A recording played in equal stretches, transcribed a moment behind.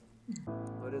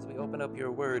as we open up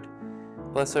your word.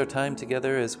 Bless our time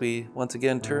together as we once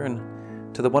again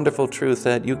turn to the wonderful truth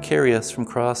that you carry us from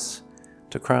cross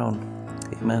to crown.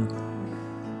 Amen.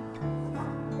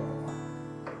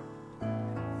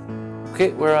 Okay,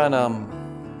 we're on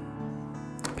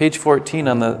page 14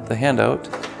 on the handout.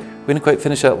 We didn't quite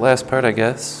finish that last part, I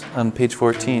guess, on page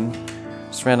 14.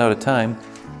 Just ran out of time.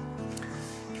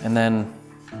 And then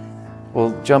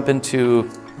we'll jump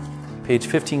into page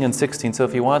 15 and 16. So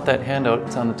if you want that handout,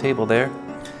 it's on the table there.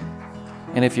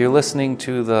 And if you're listening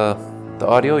to the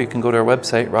audio, you can go to our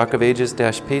website,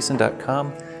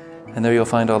 rockofages-payson.com, and there you'll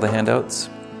find all the handouts.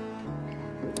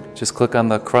 Just click on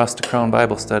the Cross to Crown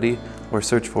Bible Study or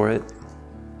search for it.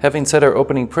 Having said our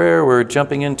opening prayer, we're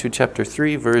jumping into chapter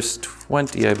 3, verse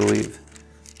 20, I believe.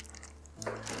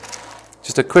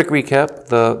 Just a quick recap.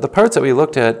 The parts that we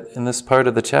looked at in this part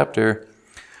of the chapter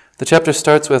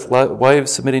starts with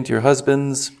wives submitting to your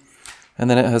husbands, and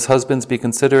then it has husbands be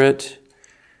considerate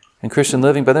in Christian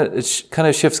living, but then it kind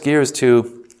of shifts gears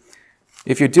to,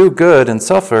 if you do good and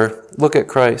suffer, look at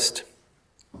Christ.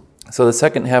 So the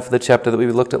second half of the chapter that we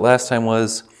looked at last time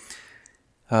was,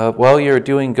 while you're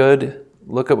doing good,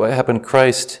 look at what happened.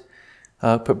 Christ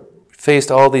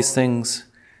faced all these things,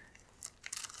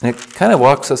 and it kind of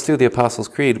walks us through the Apostles'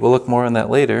 Creed. We'll look more on that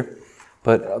later.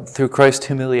 But through Christ's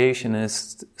humiliation and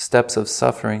his steps of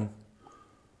suffering.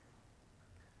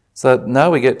 So now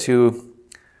we get to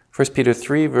 1 Peter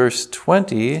 3, verse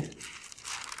 20.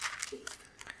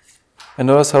 And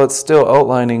notice how it's still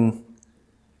outlining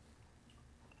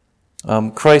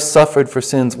Christ suffered for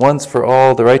sins once for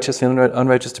all, the righteous and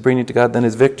unrighteous to bring you to God, then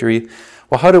his victory.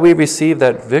 Well, how do we receive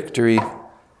that victory?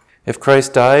 If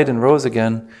Christ died and rose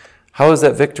again, how is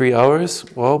that victory ours?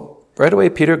 Well, right away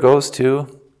Peter goes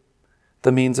to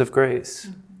the means of grace.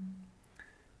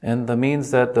 And the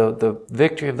means that the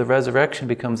victory of the resurrection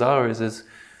becomes ours is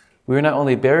we are not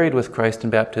only buried with Christ in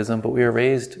baptism, but we are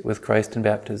raised with Christ in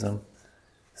baptism.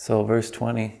 So verse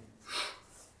 20.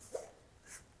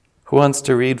 Who wants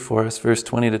to read for us verse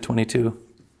 20 to 22?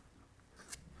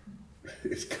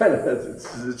 It's kind of,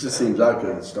 it just seems odd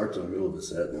because it starts in the middle of the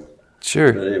sentence.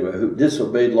 Sure. But anyway, who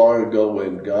disobeyed long ago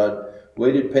when God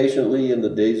waited patiently in the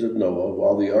days of Noah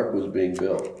while the ark was being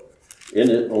built. In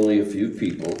it, only a few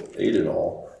people, 8 in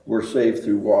all, were saved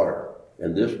through water.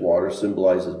 And this water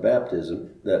symbolizes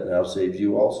baptism that now saves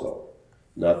you also.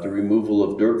 Not the removal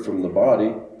of dirt from the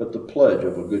body, but the pledge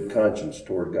of a good conscience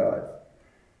toward God.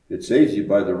 It saves you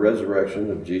by the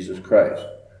resurrection of Jesus Christ,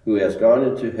 who has gone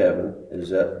into heaven and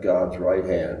is at God's right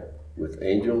hand, with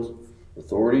angels,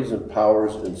 authorities, and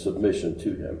powers in submission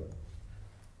to him.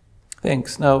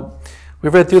 Thanks. Now, we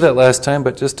read through that last time,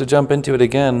 but just to jump into it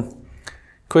again,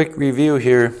 quick review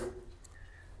here.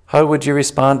 How would you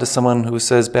respond to someone who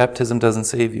says baptism doesn't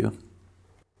save you?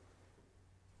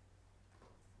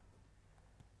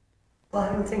 Well,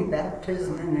 I don't think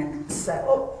baptism in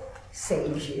itself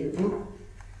saves you.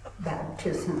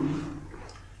 Baptism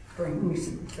brings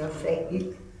the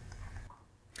faith.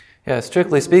 Yeah,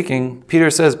 strictly speaking, Peter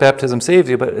says baptism saves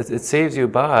you, but it saves you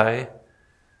by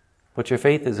what your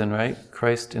faith is in, right?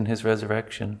 Christ in his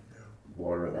resurrection.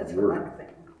 Water. That's one thing.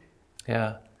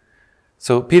 Yeah.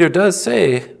 So Peter does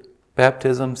say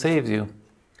baptism saves you.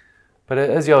 But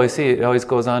as you always see, it always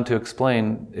goes on to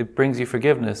explain, it brings you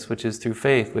forgiveness, which is through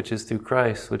faith, which is through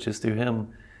Christ, which is through him.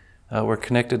 We're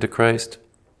connected to Christ.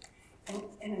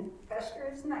 And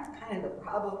Pastor, isn't that kind of the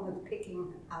problem with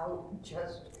picking out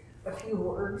just a few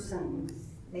words and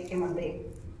making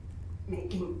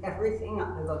everything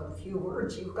out of a few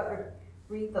words? You've got to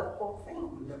read the whole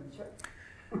thing, don't you?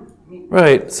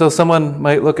 Right. So someone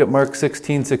might look at Mark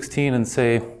 16:16 and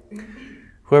say,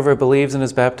 whoever believes and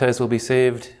is baptized will be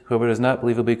saved. Whoever does not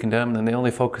believe will be condemned. And they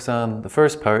only focus on the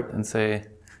first part and say,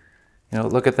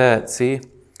 look at that. See,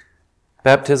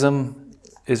 baptism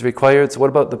is required. So what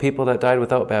about the people that died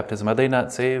without baptism? Are they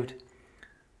not saved?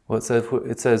 Well,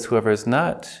 it says whoever does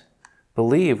not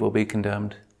believe will be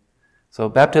condemned. So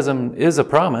baptism is a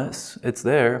promise. It's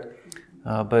there,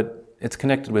 but it's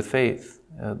connected with faith.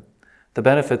 The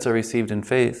benefits are received in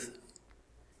faith.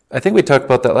 I think we talked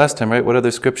about that last time, right? What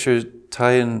other scriptures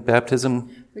tie in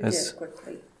baptism? We did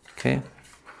quickly. Okay.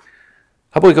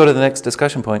 How about we go to the next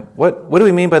discussion point? What do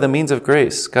we mean by the means of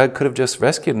grace? God could have just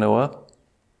rescued Noah.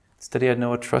 Instead, he had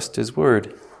Noah trust his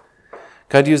word.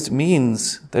 God used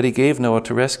means that he gave Noah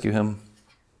to rescue him.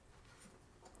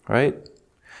 Right?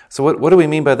 So what do we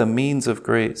mean by the means of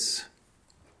grace?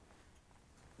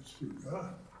 It's from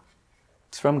God.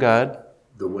 It's from God.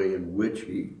 The way in which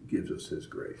he gives us his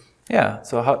grace. Yeah,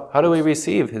 so how do we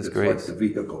receive his grace? It's like the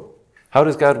vehicle. How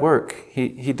does God work?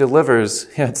 He delivers.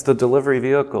 Yeah, it's the delivery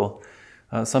vehicle.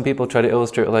 Some people try to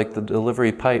illustrate like the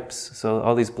delivery pipes. So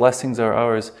all these blessings are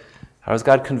ours. How does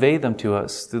God convey them to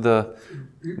us? Through the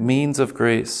means of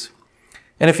grace.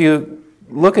 And if you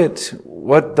look at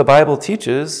what the Bible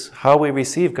teaches, how we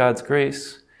receive God's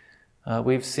grace,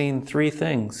 we've seen three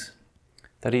things.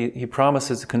 That he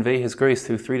promises to convey his grace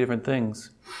through three different things.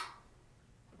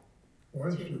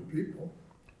 One's through people.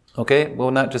 Okay,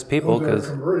 well, not just people, Those because...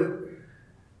 that are converted.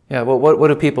 Yeah, well, what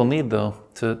do people need, though,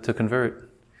 to convert?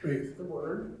 Faith. The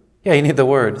word. Yeah, you need the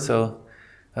Word. So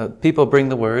people bring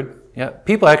the Word. Yeah,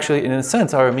 people actually, in a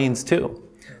sense, are a means, too.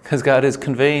 Because God is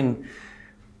conveying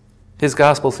his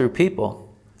gospel through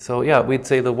people. So, yeah, we'd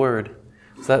say the Word.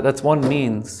 So that's one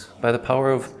means. By the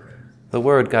power of the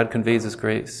Word, God conveys his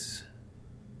grace.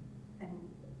 And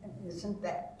isn't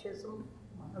baptism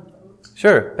one of those?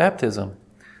 Sure, baptism.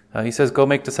 He says, go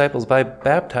make disciples by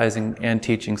baptizing and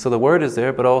teaching. So the Word is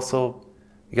there, but also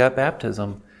you got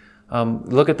baptism.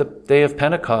 Look at the day of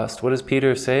Pentecost. What does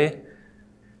Peter say?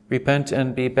 Repent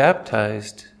and be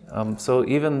baptized. So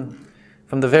even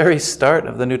from the very start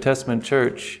of the New Testament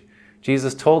church,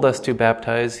 Jesus told us to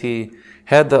baptize. He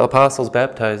had the apostles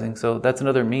baptizing, so that's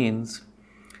another means.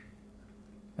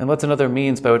 And what's another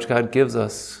means by which God gives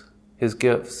us his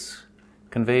gifts,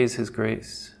 conveys his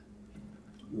grace?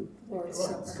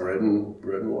 Bread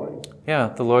and wine. Yeah,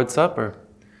 the Lord's Supper.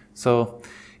 So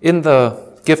in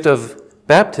the gift of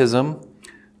baptism,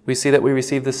 we see that we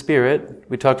receive the Spirit.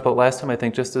 We talked about last time, I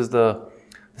think, just as the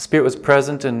Spirit was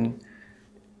present and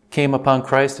came upon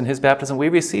Christ in his baptism, we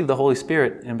receive the Holy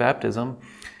Spirit in baptism.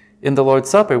 In the Lord's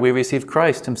Supper, we receive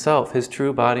Christ himself, his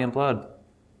true body and blood.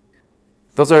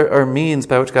 Those are means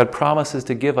by which God promises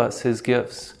to give us his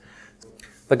gifts.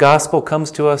 The gospel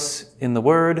comes to us in the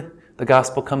Word. The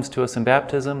gospel comes to us in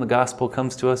baptism. The gospel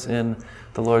comes to us in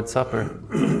the Lord's Supper.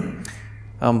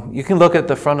 You can look at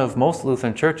the front of most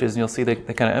Lutheran churches and you'll see they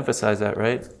kind of emphasize that,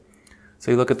 right?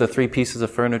 So you look at the three pieces of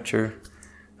furniture.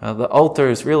 The altar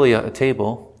is really a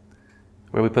table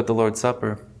where we put the Lord's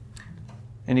Supper.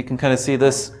 And you can kind of see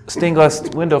this stained glass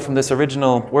window from this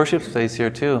original worship space here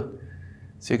too.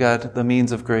 So you got the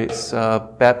means of grace,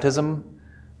 baptism,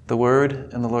 the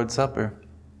Word, and the Lord's Supper.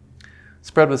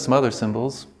 Spread with some other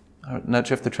symbols. I'm not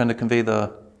sure if they're trying to convey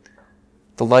the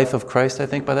life of Christ, I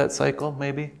think, by that cycle,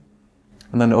 maybe.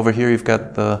 And then over here you've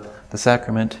got the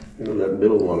sacrament. You know, that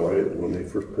middle one, when they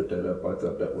first put that up, I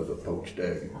thought that was a poached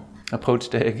egg. A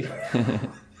poached egg.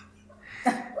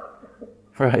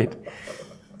 Right.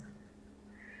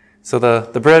 So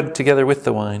the bread together with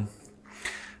the wine.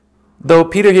 Though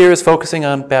Peter here is focusing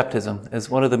on baptism as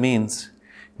one of the means.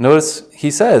 Notice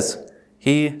he says,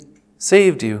 he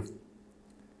saved you.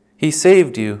 He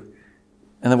saved you.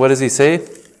 And then what does he say?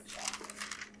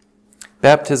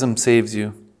 Baptism saves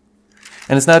you.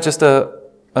 And it's not just an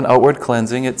outward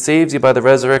cleansing. It saves you by the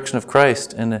resurrection of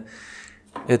Christ. And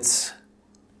it's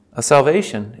a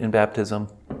salvation in baptism.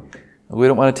 We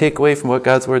don't want to take away from what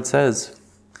God's Word says.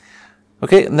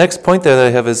 Okay, next point there that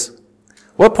I have is,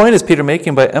 what point is Peter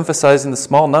making by emphasizing the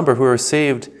small number who are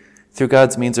saved through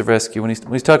God's means of rescue? When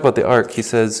he's talking about the ark, he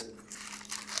says,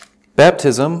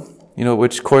 baptism,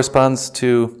 which corresponds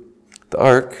to the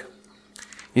ark,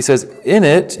 he says,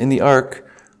 in the ark,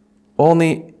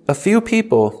 only a few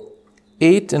people,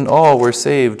 8 in all, were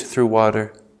saved through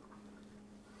water.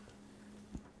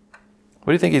 What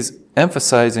do you think he's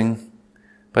emphasizing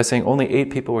by saying only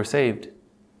 8 people were saved?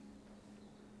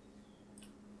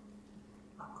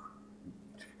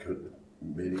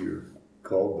 Many are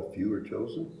called, but few are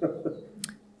chosen.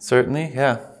 Certainly,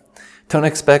 yeah. Don't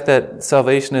expect that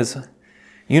salvation is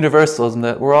universalism,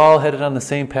 that we're all headed on the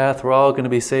same path, we're all going to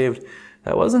be saved.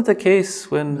 That wasn't the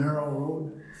case when... Narrow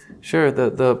road. Sure,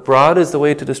 the broad is the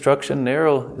way to destruction,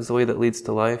 narrow is the way that leads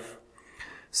to life.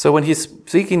 So when he's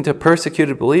speaking to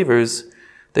persecuted believers,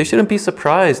 they shouldn't be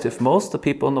surprised if most of the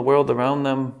people in the world around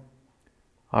them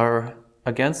are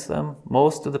against them.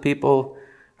 Most of the people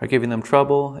are giving them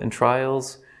trouble and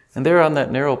trials, and they're on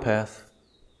that narrow path.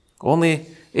 Only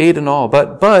 8 in all.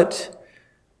 But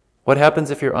what happens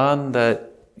if you're on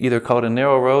that, either called a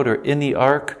narrow road or in the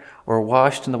ark or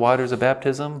washed in the waters of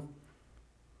baptism?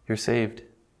 You're saved.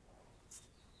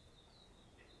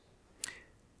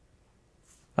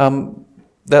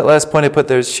 That last point I put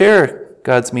there is share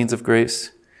God's means of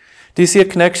grace. Do you see a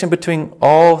connection between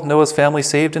all Noah's family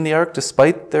saved in the ark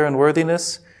despite their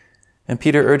unworthiness, and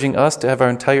Peter urging us to have our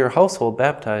entire household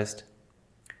baptized?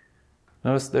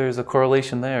 Notice there's a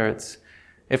correlation there.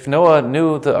 If Noah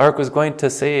knew the ark was going to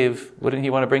save, wouldn't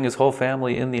he want to bring his whole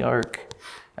family in the ark?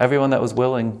 Everyone that was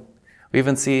willing. We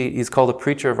even see he's called a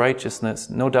preacher of righteousness,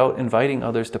 no doubt inviting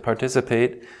others to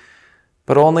participate.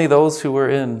 But only those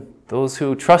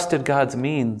who trusted God's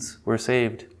means were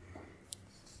saved.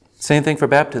 Same thing for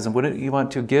baptism. Wouldn't you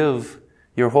want to give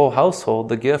your whole household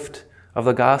the gift of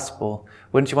the gospel?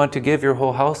 Wouldn't you want to give your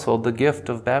whole household the gift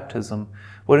of baptism?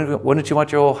 Wouldn't you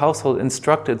want your whole household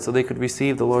instructed so they could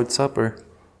receive the Lord's Supper?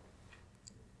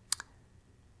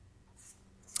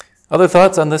 Other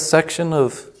thoughts on this section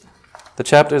of the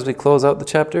chapter as we close out the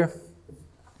chapter?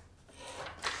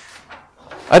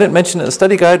 I didn't mention it in the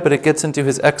study guide, but it gets into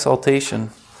his exaltation.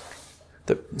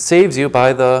 That saves you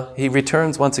he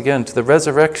returns once again to the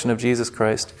resurrection of Jesus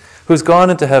Christ, who's gone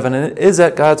into heaven and is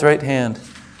at God's right hand.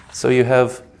 So he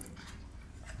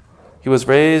was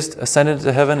raised, ascended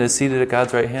to heaven, is seated at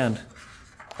God's right hand.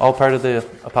 All part of the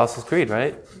Apostles' Creed,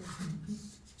 right?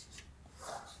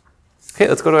 Okay,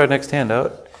 let's go to our next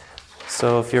handout.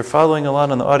 So if you're following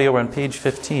along on the audio, we're on page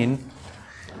 15.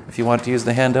 If you want to use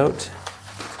the handout.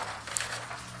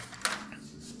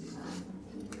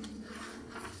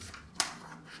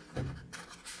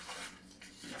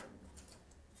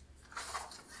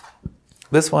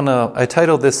 This one, I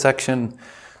titled this section,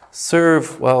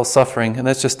 Serve While Suffering, and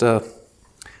that's just a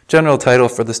general title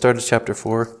for the start of chapter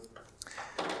 4.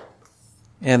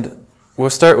 And we'll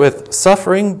start with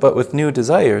suffering, but with new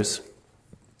desires.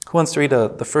 Who wants to read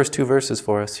the first 2 verses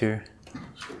for us here?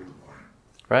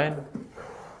 Ryan?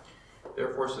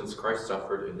 Therefore, since Christ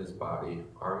suffered in his body,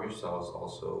 arm yourselves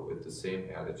also with the same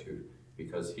attitude,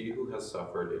 because he who has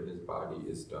suffered in his body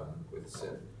is done with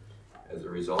sin. As a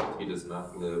result, he does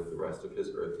not live the rest of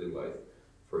his earthly life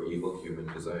for evil human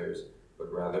desires,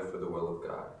 but rather for the will of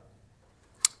God.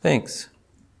 Thanks.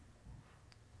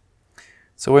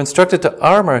 So we're instructed to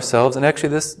arm ourselves, and actually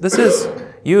this is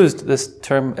used, this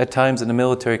term, at times in a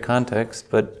military context,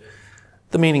 but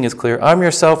the meaning is clear. Arm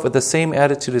yourself with the same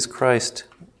attitude as Christ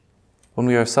when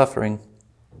we are suffering.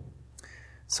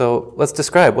 So let's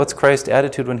describe what's Christ's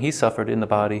attitude when he suffered in the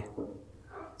body.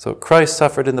 So Christ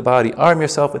suffered in the body. Arm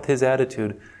yourself with his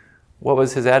attitude. What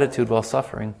was his attitude while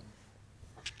suffering?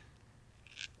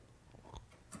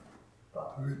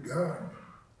 With God.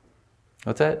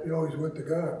 What's that? He always went to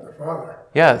God, the Father.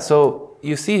 Yeah, so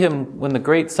you see him when the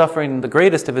greatest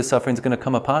of his suffering is going to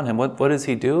come upon him. What does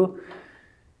he do?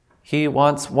 He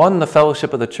wants, 1, the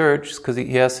fellowship of the church, because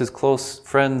he has his close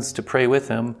friends to pray with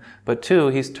him. But 2,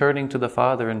 he's turning to the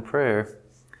Father in prayer.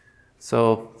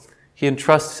 So he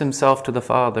entrusts himself to the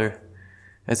Father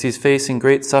as he's facing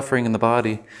great suffering in the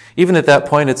body. Even at that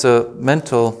point, it's a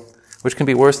mental, which can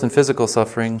be worse than physical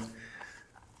suffering.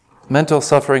 Mental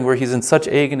suffering where he's in such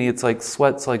agony, it's like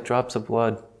sweats like drops of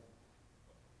blood.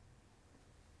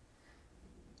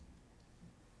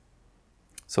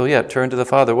 So yeah, turn to the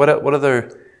Father. What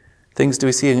other things do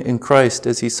we see in Christ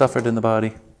as he suffered in the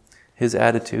body? His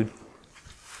attitude.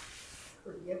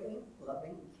 Forgiving,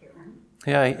 loving, caring.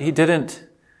 Yeah, he didn't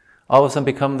all of a sudden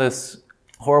become this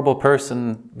horrible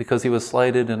person because he was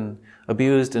slighted and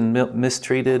abused and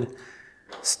mistreated.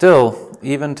 Still,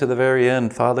 even to the very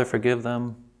end, Father, forgive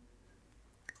them.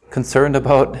 Concerned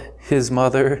about his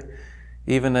mother,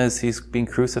 even as he's being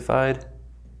crucified.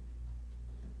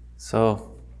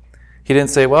 So, he didn't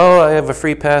say, well, I have a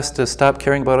free pass to stop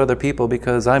caring about other people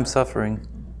because I'm suffering.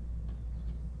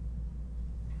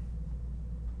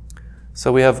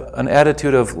 So we have an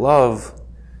attitude of love,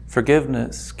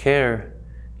 forgiveness, care,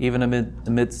 even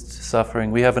amidst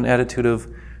suffering. We have an attitude of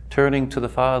turning to the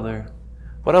Father.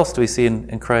 What else do we see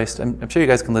in Christ? I'm sure you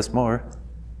guys can list more.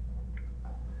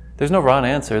 There's no wrong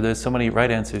answer. There's so many right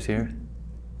answers here.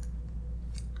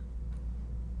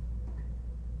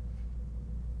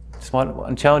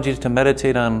 I challenge you to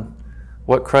meditate on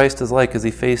what Christ is like as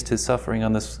he faced his suffering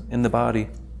in the body.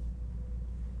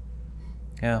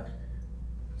 Yeah.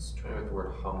 Just trying with the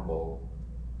word humble.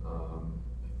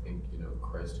 I think,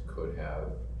 Christ could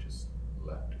have just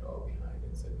left it all behind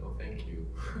and said, no, thank you.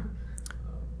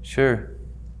 Sure.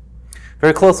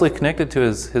 Very closely connected to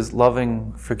his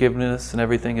loving forgiveness and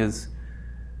everything is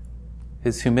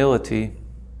his humility.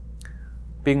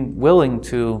 Being willing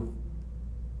to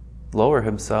lower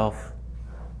himself.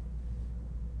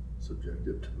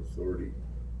 Subjective to authority.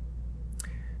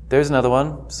 There's another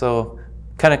one. So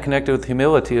kind of connected with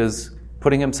humility is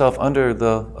putting himself under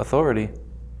the authority.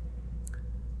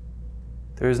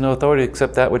 There is no authority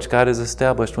except that which God has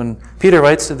established. When Peter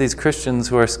writes to these Christians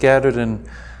who are scattered and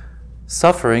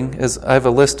suffering, as I have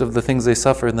a list of the things they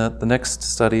suffer in the next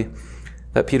study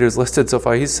that Peter's listed so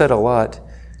far, he's said a lot.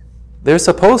 They're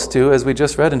supposed to, as we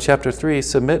just read in chapter 3,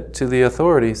 submit to the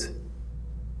authorities.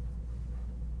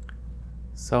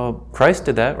 So Christ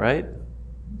did that, right?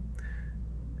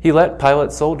 He let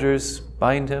Pilate's soldiers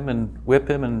bind him and whip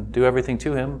him and do everything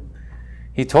to him.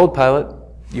 He told Pilate,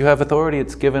 You have authority.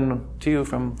 It's given to you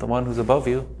from the one who's above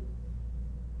you.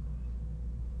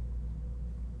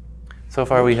 So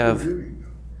far we have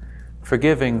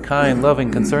forgiving, kind,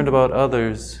 loving, concerned about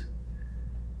others,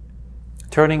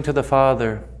 turning to the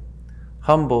Father,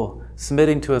 humble,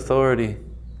 submitting to authority.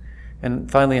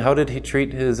 And finally, how did he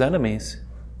treat his enemies?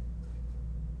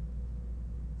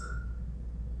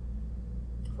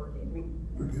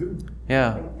 Forgiving.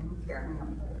 Yeah.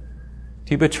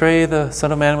 Do you betray the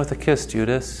Son of Man with a kiss,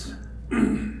 Judas?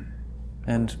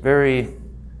 And very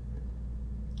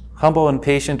humble and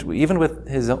patient, even with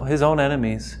his own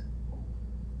enemies.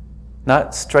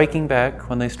 Not striking back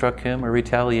when they struck him or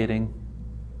retaliating.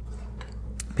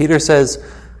 Peter says,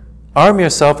 arm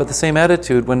yourself with the same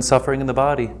attitude when suffering in the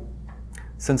body,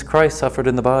 since Christ suffered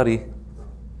in the body.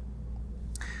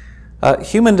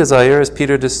 Human desire, as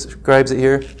Peter describes it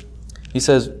here, he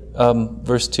says,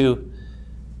 verse 2,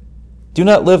 do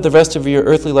not live the rest of your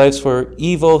earthly lives for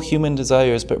evil human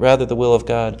desires, but rather the will of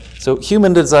God. So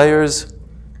human desires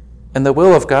and the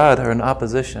will of God are in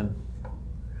opposition.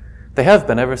 They have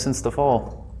been ever since the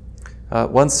fall.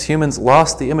 Once humans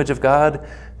lost the image of God,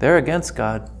 they're against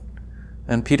God.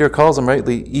 And Peter calls them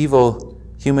rightly evil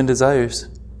human desires.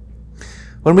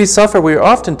 When we suffer, we are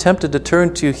often tempted to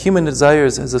turn to human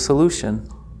desires as a solution.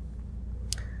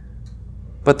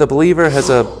 But the believer has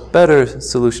a better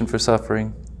solution for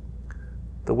suffering,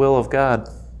 the will of God.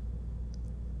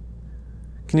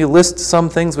 Can you list some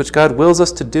things which God wills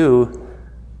us to do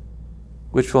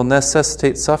which will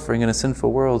necessitate suffering in a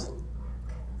sinful world?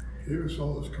 He gave us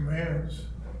all his commands.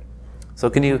 So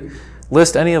can you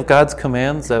list any of God's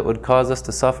commands that would cause us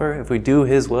to suffer if we do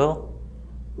his will?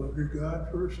 Love your God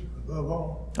first, above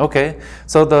all. Okay,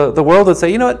 so the world would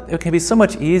say, you know what, it can be so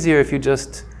much easier if you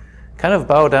just kind of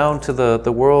bow down to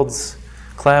the world's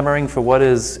clamoring for what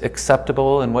is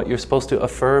acceptable and what you're supposed to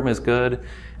affirm is good,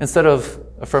 instead of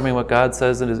affirming what God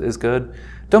says is good.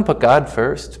 Don't put God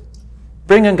first.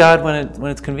 Bring in God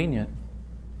when it's convenient.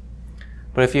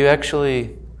 But if you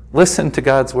actually listen to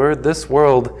God's word, this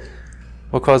world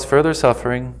will cause further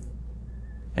suffering.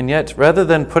 And yet, rather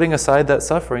than putting aside that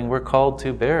suffering, we're called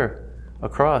to bear a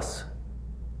cross.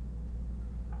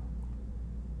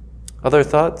 Other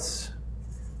thoughts?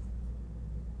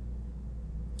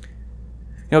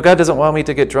 You know, God doesn't want me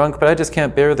to get drunk, but I just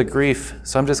can't bear the grief,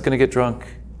 so I'm just going to get drunk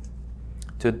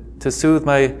to soothe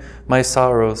my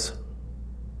sorrows.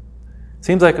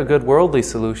 Seems like a good worldly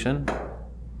solution.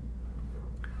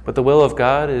 But the will of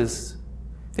God is,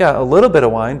 a little bit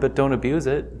of wine, but don't abuse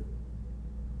it.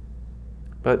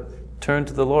 But turn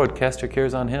to the Lord, cast your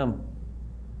cares on Him.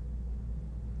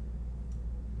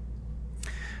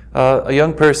 A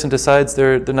young person decides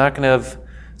they're not going to have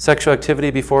sexual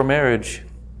activity before marriage.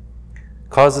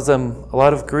 Causes them a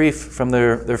lot of grief from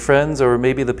their friends or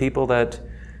maybe the people that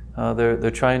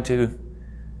they're trying to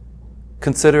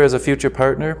consider as a future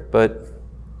partner. But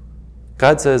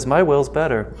God says, my will's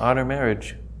better. Honor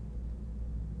marriage.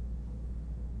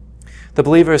 The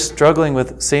believer is struggling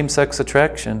with same-sex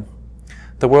attraction.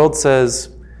 The world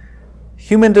says,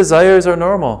 human desires are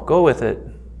normal. Go with it.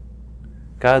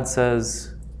 God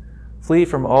says, flee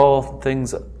from all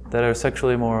things that are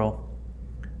sexually immoral.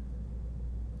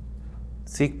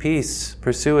 Seek peace.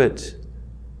 Pursue it.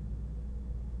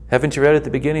 Haven't you read at the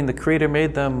beginning, the Creator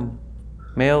made them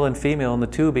male and female, and the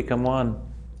two become one.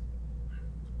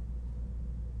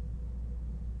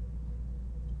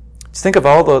 Just think of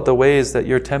all the ways that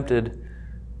you're tempted,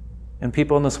 and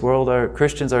people in this world,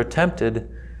 Christians, are tempted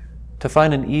to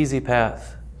find an easy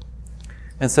path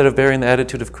instead of bearing the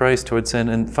attitude of Christ towards sin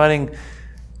and finding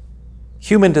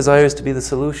human desires to be the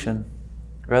solution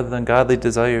rather than godly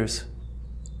desires.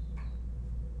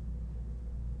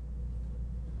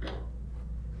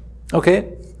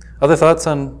 Okay, other thoughts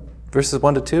on verses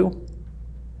 1 to 2?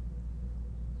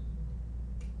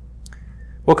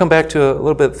 We'll come back to a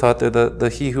little bit of thought there. The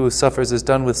he who suffers is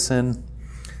done with sin.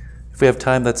 If we have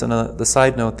time, that's in the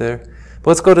side note there.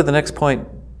 But let's go to the next point.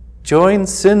 Join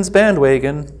sin's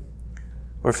bandwagon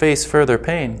or face further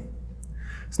pain.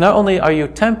 So not only are you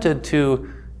tempted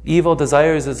to evil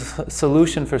desires as a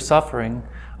solution for suffering,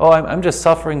 I'm just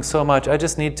suffering so much, I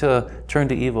just need to turn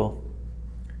to evil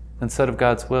instead of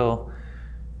God's will.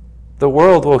 The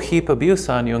world will heap abuse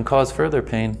on you and cause further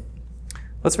pain.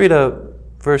 Let's read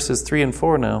verses 3 and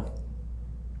 4 now.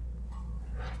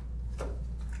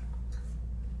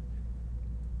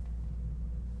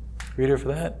 Reader for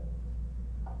that?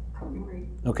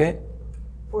 Okay.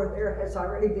 For there has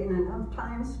already been enough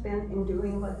time spent in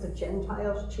doing what the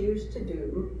Gentiles choose to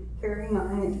do, carrying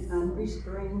on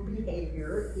unrestrained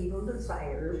behavior, evil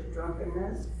desires,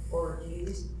 drunkenness,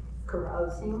 orgies,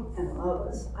 carousing, and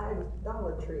lawless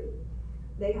idolatry.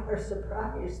 They are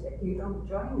surprised that you don't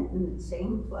join in the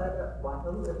same flood of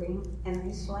water living, and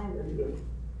they slander you.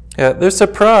 Yeah, they're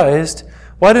surprised.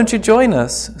 Why don't you join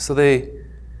us? So they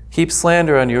heap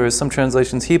slander on you, or some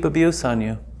translations, heap abuse on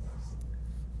you.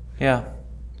 Yeah.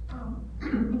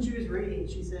 When she was reading,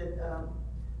 she said,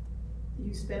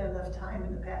 you spent enough time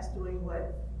in the past doing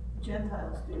what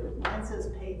Gentiles do. Mine says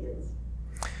pagans.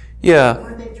 Yeah.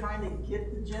 Weren't they trying to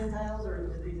get the Gentiles, or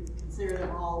did they consider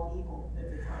them all evil at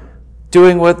the time?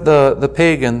 Doing what the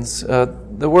pagans,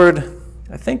 the word,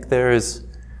 I think there is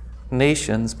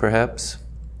nations, perhaps.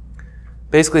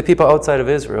 Basically, people outside of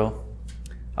Israel,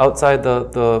 outside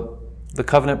the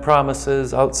covenant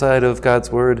promises, outside of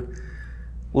God's word,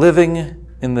 living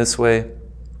in this way.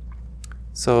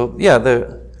 So, yeah,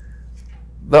 the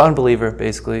unbeliever,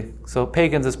 basically. So,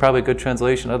 pagans is probably a good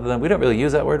translation, other than we don't really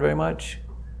use that word very much.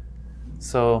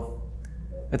 So,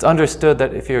 it's understood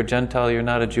that if you're a Gentile, you're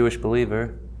not a Jewish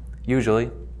believer, usually.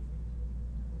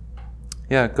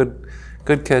 Yeah,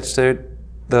 good catch there.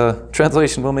 The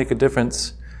translation will make a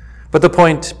difference. But the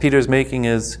point Peter's making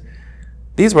is,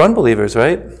 these were unbelievers,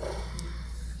 right?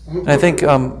 And I think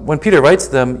when Peter writes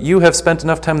them, you have spent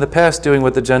enough time in the past doing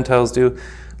what the Gentiles do.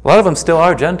 A lot of them still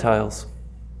are Gentiles.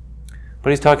 But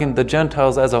he's talking the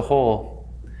Gentiles as a whole,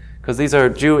 because these are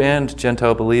Jew and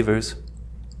Gentile believers.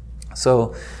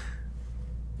 So,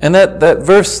 and that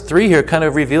verse 3 here kind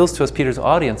of reveals to us Peter's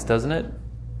audience, doesn't it?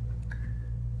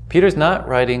 Peter's not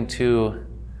writing to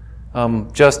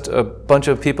just a bunch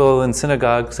of people in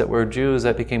synagogues that were Jews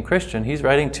that became Christian. He's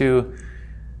writing to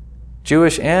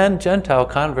Jewish and Gentile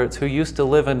converts who used to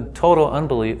live in total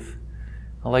unbelief,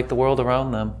 like the world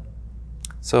around them.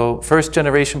 So, first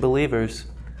generation believers.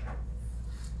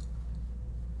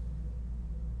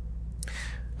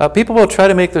 People will try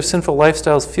to make their sinful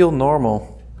lifestyles feel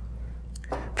normal.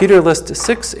 Peter lists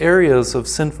 6 areas of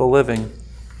sinful living.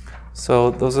 So,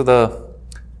 those are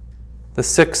the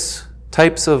 6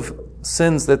 types of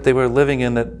sins that they were living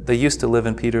in, that they used to live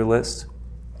in, Peter lists.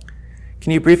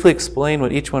 Can you briefly explain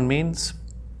what each one means?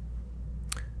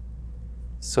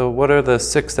 So what are the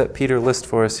 6 that Peter lists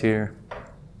for us here?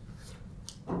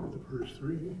 The first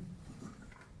 3.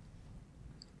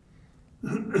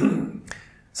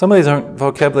 Some of these aren't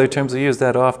vocabulary terms we use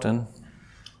that often.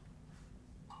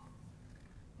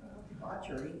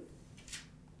 Debauchery.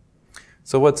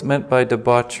 So what's meant by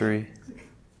debauchery?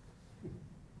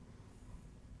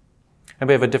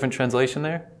 Anybody have a different translation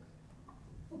there?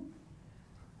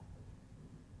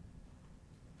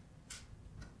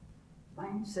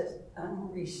 Mine says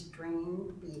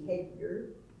unrestrained behavior,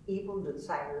 evil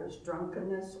desires,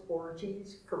 drunkenness,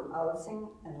 orgies, carousing,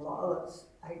 and lawless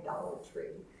idolatry.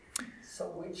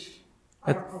 So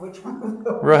I don't know which one of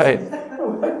those. Right.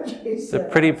 What you It's a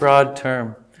said. pretty broad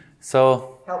term.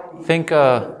 So Help me. think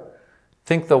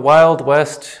the Wild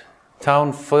West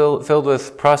town filled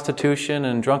with prostitution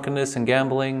and drunkenness and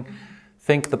gambling.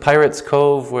 Think the Pirates'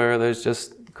 Cove, where there's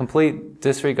just complete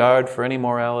disregard for any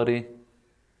morality.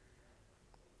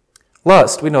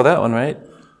 Lust, we know that one, right?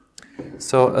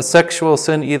 So a sexual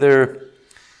sin either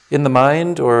in the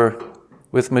mind or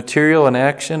with material and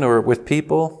action or with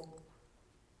people.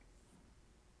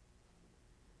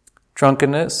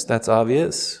 Drunkenness, that's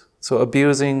obvious. So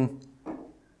abusing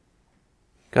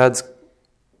God's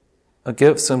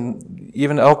gifts, and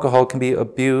even alcohol can be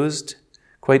abused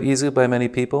quite easily by many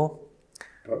people.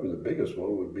 Probably the biggest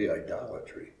one would be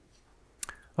idolatry.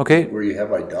 Okay, Where you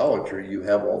have idolatry, you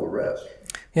have all the rest.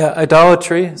 yeah,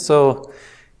 idolatry. So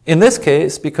in this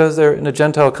case, because they're in a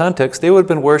Gentile context, they would have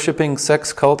been worshiping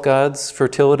sex cult gods,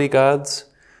 fertility gods.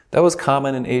 That was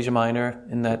common in Asia Minor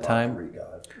in that time. Debauchery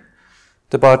God.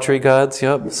 Debauchery gods,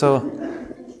 yep. So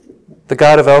the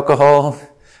god of alcohol,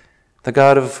 the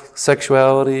god of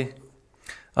sexuality.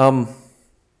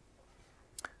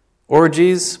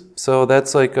 Orgies, so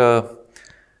that's like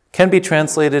can be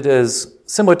translated as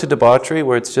similar to debauchery,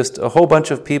 where it's just a whole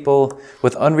bunch of people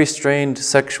with unrestrained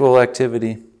sexual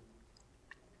activity.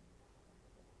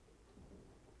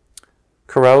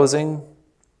 Carousing,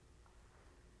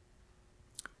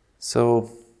 so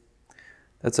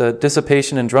that's a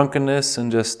dissipation and drunkenness,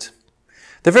 and just,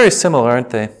 they're very similar, aren't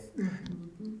they?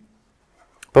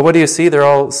 But what do you see? They're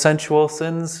all sensual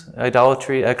sins.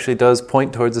 Idolatry actually does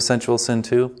point towards a sensual sin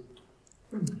too.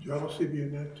 Jealousy be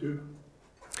in that too.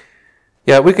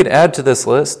 Yeah, we could add to this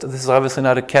list. This is obviously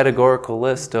not a categorical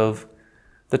list of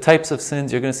the types of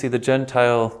sins you're going to see the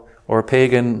Gentile or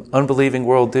pagan, unbelieving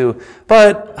world do.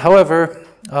 But, however,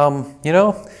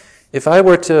 if I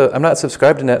were to, I'm not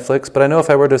subscribed to Netflix, but I know if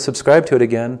I were to subscribe to it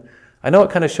again, I know what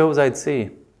kind of shows I'd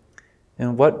see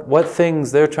and what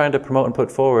things they're trying to promote and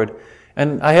put forward.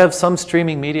 And I have some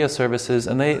streaming media services,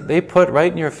 and they put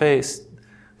right in your face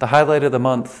the highlight of the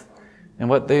month and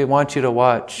what they want you to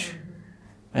watch.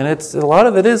 And a lot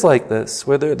of it is like this,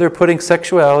 where they're putting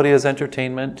sexuality as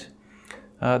entertainment.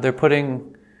 They're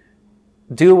putting,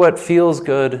 do what feels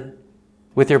good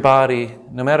with your body.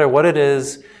 No matter what it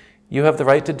is, you have the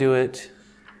right to do it,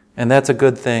 and that's a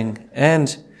good thing.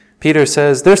 And Peter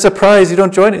says, they're surprised you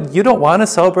don't join it. You don't want to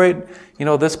celebrate,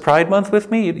 this Pride Month with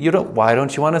me? Why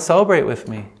don't you want to celebrate with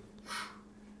me?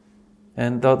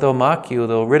 And they'll mock you,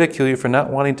 they'll ridicule you for not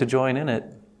wanting to join in it.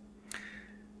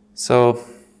 So,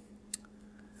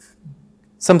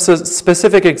 some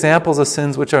specific examples of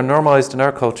sins which are normalized in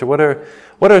our culture.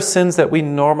 What are sins that we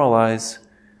normalize,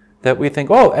 that we think,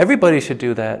 oh, everybody should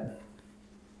do that?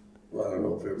 Well, I don't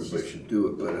know if everybody should do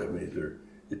it, but I mean,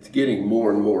 it's getting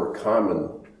more and more common,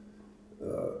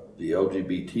 the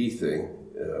LGBT thing.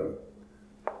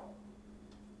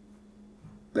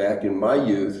 Back in my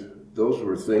youth, those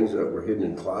were things that were hidden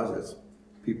in closets.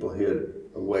 People hid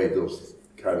away those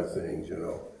kind of things,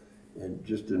 And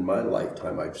just in my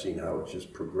lifetime, I've seen how it's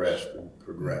just progressed and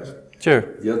progressed. Sure.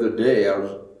 The other day,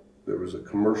 there was a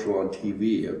commercial on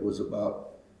TV. It was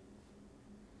about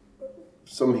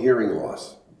some hearing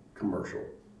loss commercial.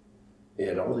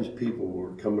 And all these people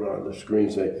were coming on the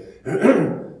screen saying,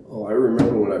 oh, I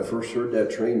remember when I first heard that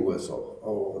train whistle.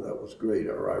 Oh, that was great.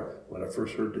 Or when I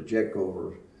first heard the jet go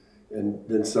over. And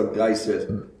then some guy says,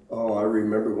 oh, I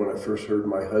remember when I first heard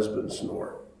my husband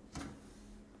snore.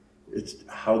 It's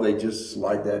how they just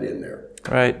slide that in there.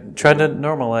 Right. Try to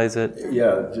normalize it.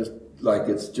 Yeah, just like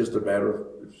it's just a matter of,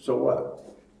 so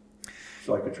what? It's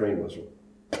like a train whistle.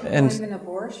 And even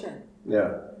abortion.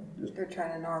 Yeah. They're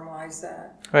trying to normalize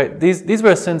that. right. These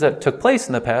were sins that took place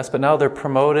in the past, but now they're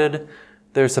promoted,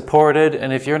 they're supported,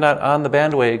 and if you're not on the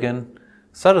bandwagon,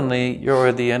 suddenly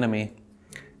you're the enemy.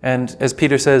 And as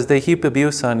Peter says, they heap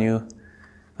abuse on you.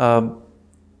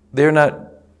 They're not,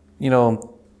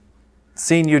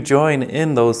 seeing you join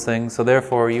in those things, so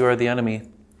therefore you are the enemy.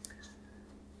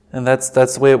 And that's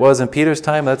the way it was in Peter's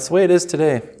time. That's the way it is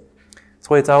today. That's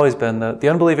the way it's always been. The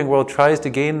unbelieving world tries to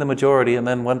gain the majority, and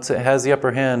then once it has the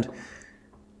upper hand,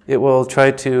 it will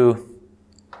try to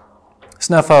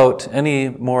snuff out any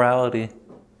morality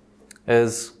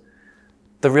as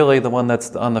really the one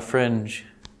that's on the fringe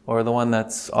or the one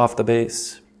that's off the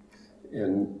base.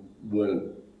 And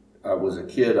when I was a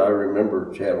kid, I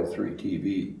remember Channel 3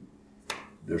 TV.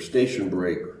 Their station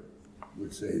break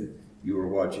would say you were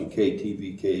watching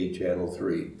KTVK Channel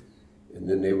 3. And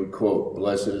then they would quote,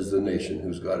 "Blessed is the nation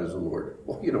whose God is the Lord."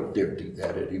 Well, you don't dare do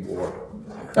that anymore.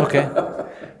 Okay.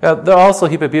 They'll also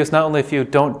heap abuse not only if you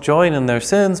don't join in their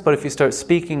sins, but if you start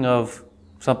speaking of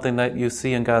something that you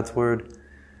see in God's Word.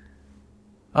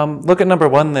 Look at number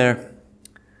 1 there.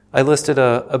 I listed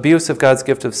abuse of God's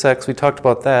gift of sex. We talked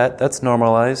about that. That's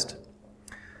normalized.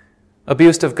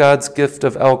 Abuse of God's gift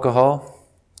of alcohol.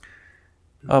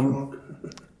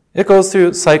 It goes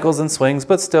through cycles and swings,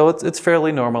 but still it's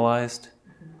fairly normalized.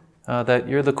 That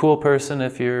you're the cool person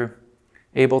if you're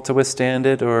able to withstand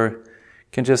it or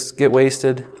can just get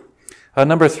wasted.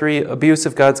 Number 3, abuse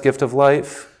of God's gift of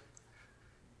life.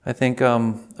 I think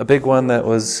a big one that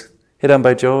was hit on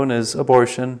by Joan is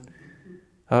abortion.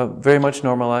 Very much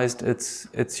normalized.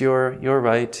 It's your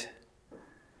right.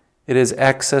 It is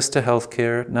access to health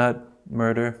care, not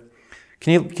murder.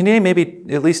 Can you name maybe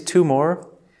at least 2 more?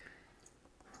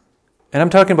 And I'm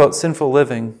talking about sinful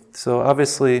living. So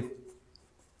obviously,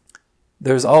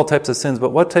 there's all types of sins, but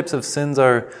what types of sins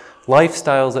are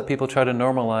lifestyles that people try to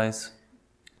normalize?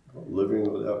 Living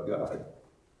without God.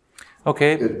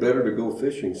 Okay. It's better to go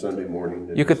fishing Sunday morning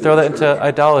than You could throw that into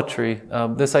idolatry.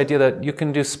 This idea that you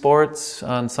can do sports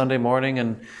on Sunday morning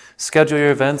and schedule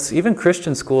your events. Even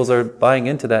Christian schools are buying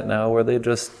into that now, where they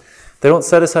don't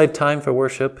set aside time for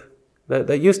worship.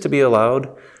 That used to be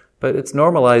allowed, but it's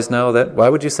normalized now that why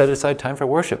would you set aside time for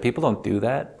worship? People don't do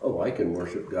that. Oh, I can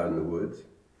worship God in the woods.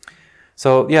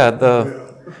 So yeah,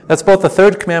 that's both the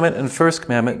 3rd commandment and 1st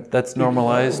commandment. That's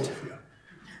normalized.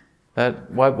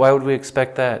 Why would we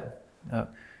expect that?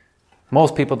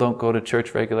 Most people don't go to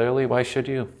church regularly. Why should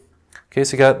you? Okay,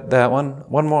 so you got that one.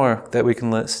 One more that we can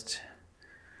list.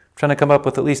 I'm trying to come up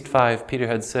with at least 5. Peter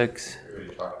had 6. We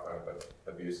already talked about it,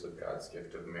 but abuse of God's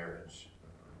gift of marriage.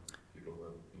 People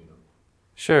will,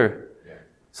 Sure. Yeah.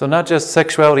 So not just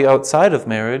sexuality outside of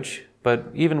marriage, but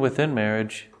even within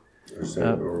marriage.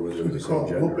 Or within the They same call it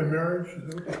gender. open marriage, is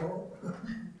that what they call it?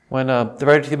 When the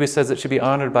writer of Hebrews says it should be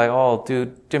honored by all,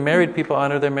 do married people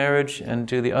honor their marriage, and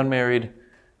do the unmarried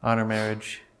honor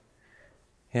marriage?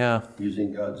 Yeah.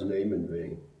 Using God's name in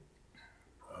vain.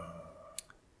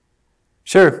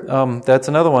 Sure, that's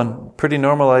another one. Pretty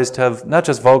normalized to have not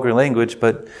just vulgar language,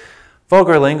 but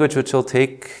vulgar language which will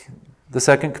take the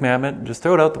second commandment and just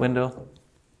throw it out the window.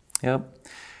 Yep.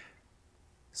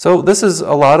 So this is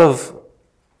a lot of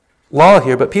law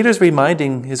here, but Peter's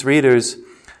reminding his readers,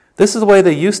 this is the way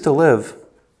they used to live.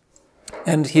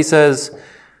 And he says,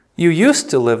 you used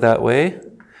to live that way.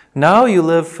 Now you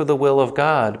live for the will of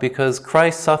God because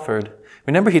Christ suffered.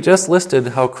 Remember, he just listed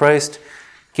how Christ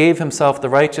gave himself, the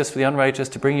righteous for the unrighteous,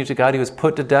 to bring you to God. He was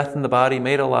put to death in the body,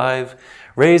 made alive,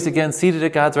 raised again, seated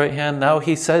at God's right hand. Now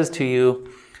he says to you,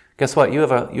 guess what? You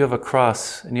have a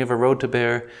cross and you have a road to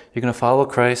bear. You're going to follow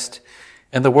Christ,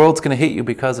 and the world's going to hate you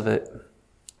because of it.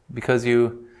 Because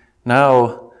you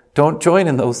now don't join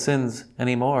in those sins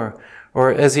anymore.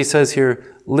 Or as he says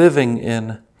here, living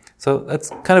in. So that's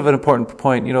kind of an important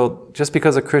point. Just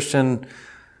because a Christian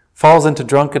falls into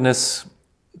drunkenness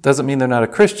doesn't mean they're not a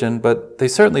Christian, but they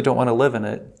certainly don't want to live in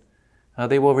it.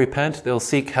 They will repent. They'll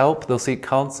seek help. They'll seek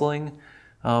counseling.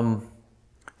 They'll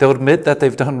admit that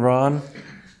they've done wrong.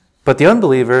 But the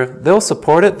unbeliever, they'll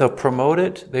support it. They'll promote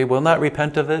it. They will not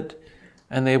repent of it.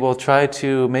 And they will try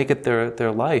to make it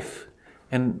their life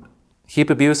and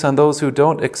heap abuse on those who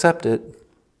don't accept it.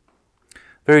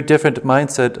 Very different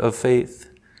mindset of faith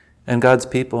and God's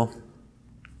people.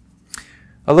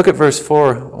 I'll look at verse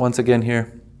 4 once again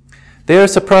here. They are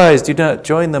surprised you do not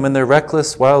join them in their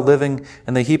reckless, wild living,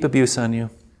 and they heap abuse on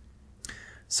you.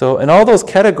 So in all those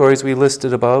categories we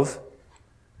listed above,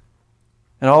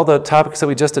 and all the topics that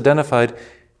we just identified,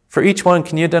 for each one,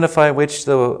 can you identify a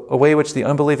way which the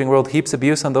unbelieving world heaps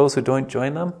abuse on those who don't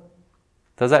join them?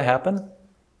 Does that happen?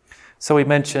 So we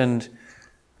mentioned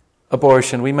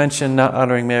abortion. We mentioned not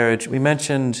honoring marriage. We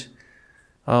mentioned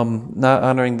not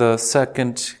honoring the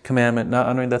second commandment, not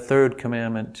honoring the third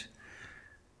commandment.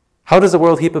 How does the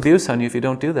world heap abuse on you if you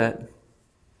don't do that?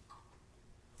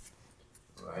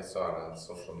 I saw it on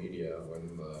social media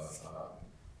when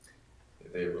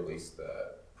they released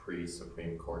the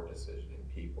pre-Supreme Court decision,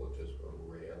 and people just were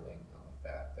railing on the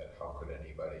fact that how could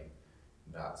anybody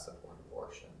not support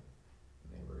abortion?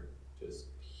 And they were just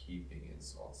heaping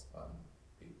insults on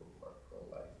people who are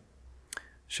pro-life.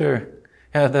 Sure.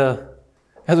 Yeah,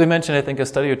 as we mentioned, I think a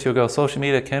study or two ago, social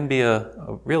media can be a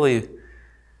really,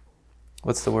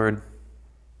 what's the word?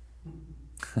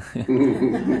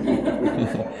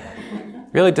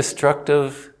 Really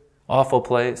destructive, awful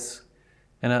place,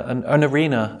 and an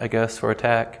arena, I guess, for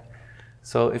attack.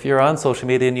 So if you're on social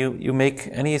media and you make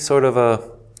any sort of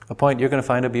a point, you're going to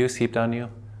find abuse heaped on you.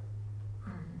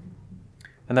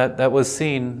 And that was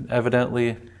seen,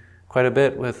 evidently, quite a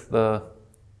bit with the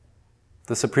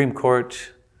Supreme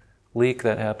Court leak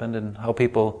that happened and how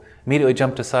people immediately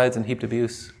jumped to sides and heaped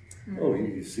abuse. Oh,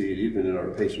 you see it even in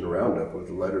our patient roundup with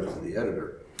the letters to the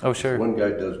editor. Oh, sure. If one guy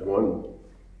does one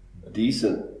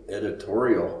decent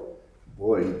editorial,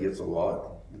 boy, he gets a lot.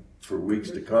 For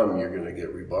weeks to come, you're going to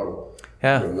get rebuttal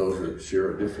from those that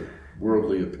share a different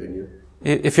worldly opinion.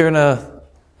 If you're in an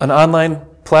online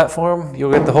platform,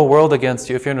 you'll get the whole world against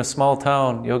you. If you're in a small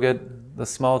town, you'll get the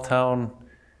small town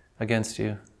against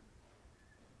you.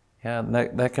 Yeah, and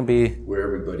that can be... Where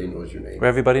everybody knows your name. Where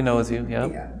everybody knows you,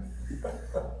 yeah.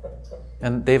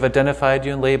 And they've identified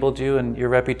you and labeled you, and your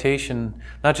reputation,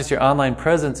 not just your online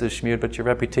presence is smeared, but your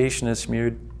reputation is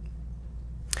smeared.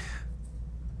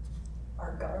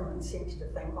 Our government seems to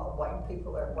think all white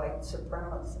people are white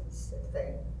supremacists if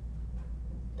they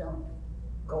don't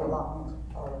go along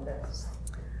with all of this.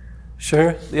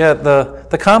 Sure. Yeah,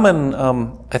 the common,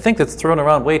 I think that's thrown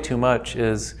around way too much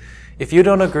is if you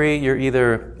don't agree, you're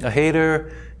either a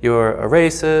hater, you're a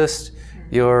racist,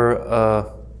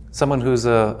 you're someone who's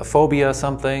a phobia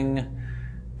something,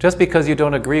 just because you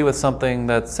don't agree with something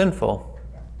that's sinful.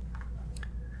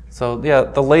 So yeah,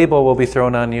 the label will be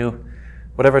thrown on you,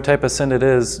 whatever type of sin it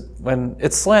is, when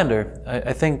it's slander.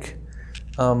 I think,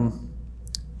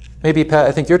 maybe Pat,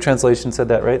 I think your translation said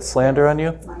that, right? Slander on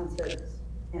you? Mine says,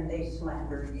 and they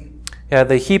slander you. Yeah,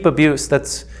 they heap abuse.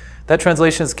 That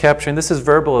translation is capturing, this is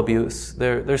verbal abuse.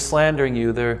 They're slandering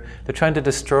you. They're trying to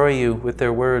destroy you with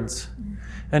their words.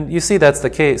 And you see that's the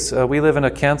case. We live in a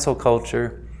cancel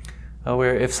culture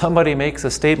where if somebody makes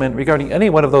a statement regarding any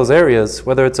one of those areas,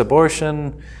 whether it's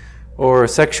abortion or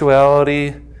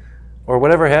sexuality or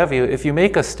whatever have you, if you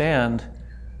make a stand,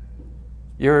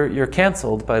 you're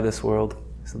canceled by this world.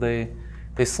 So they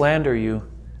slander you,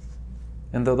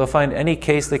 and they'll find any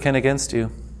case they can against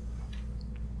you.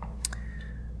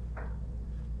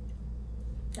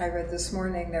 I read this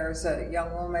morning there was a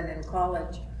young woman in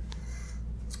college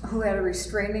who had a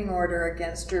restraining order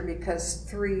against her because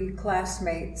 3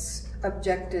 classmates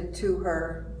objected to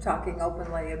her talking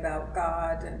openly about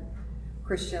God and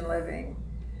Christian living.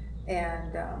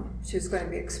 and she was going to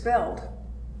be expelled.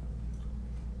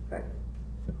 But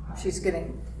she's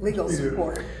getting legal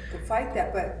support to fight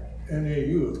that. But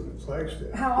NAU in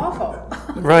Flagstaff. how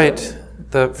awful! Right.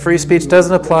 The free speech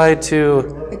doesn't apply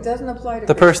to It doesn't apply to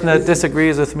the person that Christians.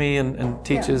 disagrees with me and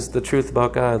teaches the truth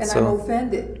about God. And So I'm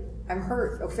offended. I'm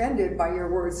hurt, offended by your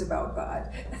words about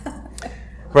God.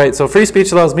 right. So free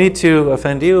speech allows me to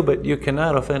offend you, but you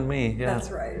cannot offend me. Yeah. That's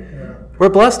right. We're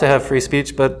blessed to have free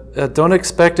speech, but don't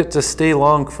expect it to stay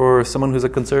long for someone who's a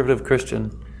conservative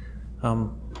Christian.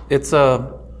 It's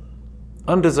a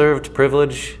undeserved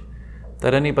privilege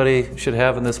that anybody should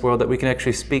have in this world, that we can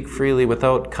actually speak freely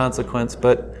without consequence,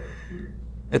 but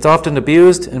it's often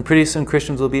abused, and pretty soon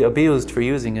Christians will be abused for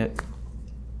using it.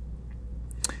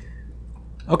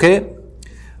 Okay,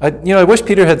 I wish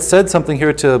Peter had said something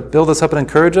here to build us up and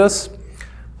encourage us,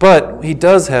 but he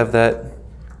does have that.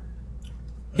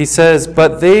 He says,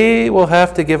 but they will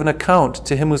have to give an account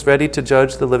to him who's ready to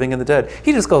judge the living and the dead.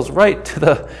 He just goes right to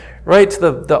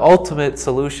the ultimate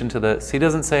solution to this. He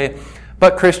doesn't say,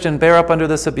 but Christian, bear up under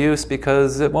this abuse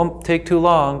because it won't take too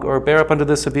long, or bear up under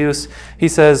this abuse. He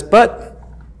says, but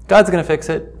God's going to fix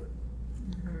it.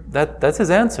 That's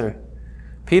his answer.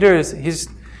 Peter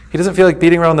he doesn't feel like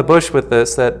beating around the bush with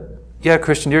this, that, yeah,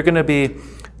 Christian, you're going to be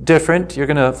different. You're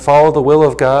going to follow the will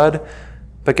of God.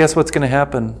 But guess what's going to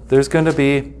happen? There's going to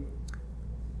be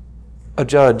a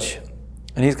judge,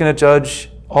 and he's going to judge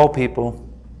all people.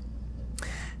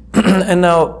 And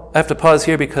now I have to pause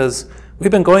here because we've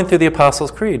been going through the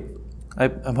Apostles' Creed.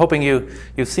 I'm hoping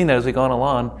you've seen that as we've gone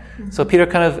along. Mm-hmm. So Peter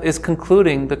kind of is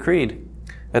concluding the creed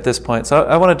at this point. So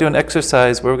I want to do an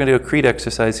exercise where we're going to do a creed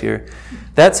exercise here.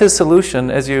 That's his solution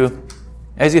as you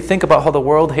think about how the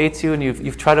world hates you and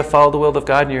you've tried to follow the will of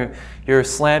God and you're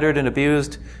slandered and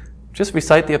abused. Just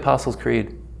recite the Apostles'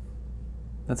 Creed.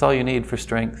 That's all you need for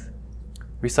strength.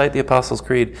 Recite the Apostles'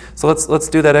 Creed. So let's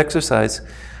do that exercise.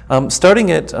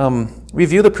 Starting at,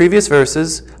 review the previous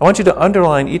verses. I want you to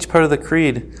underline each part of the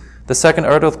creed, the second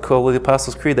article of the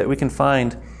Apostles' Creed that we can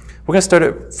find. We're going to start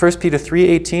at 1 Peter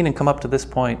 3:18 and come up to this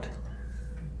point.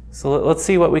 So let's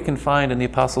see what we can find in the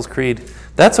Apostles' Creed.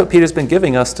 That's what Peter's been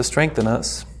giving us to strengthen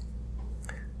us,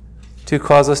 to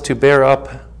cause us to bear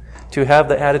up, to have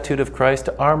the attitude of Christ,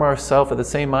 to arm ourselves with the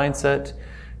same mindset,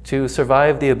 to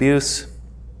survive the abuse.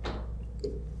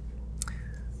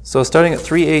 So starting at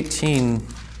 3:18,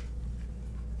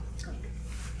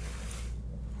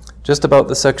 just about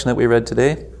the section that we read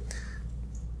today,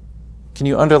 can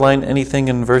you underline anything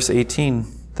in verse 18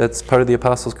 that's part of the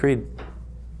Apostles' Creed?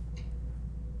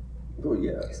 Oh,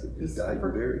 yeah. He died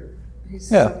and buried. He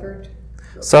Yeah. suffered.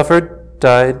 Suffered,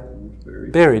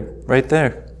 died, buried, right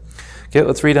there. Okay,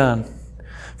 let's read on.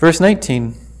 Verse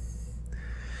 19.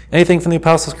 Anything from the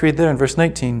Apostles' Creed there in verse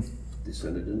 19?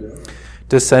 Descended into hell.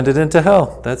 Descended into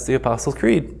hell. That's the Apostles'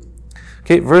 Creed.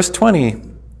 Okay, verse 20.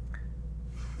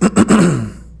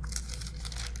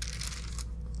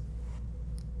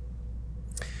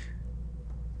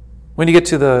 When you get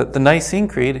to the Nicene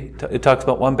Creed, it talks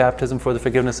about one baptism for the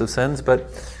forgiveness of sins.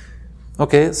 But,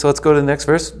 okay, so let's go to the next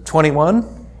verse.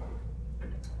 21.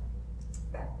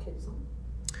 Baptism.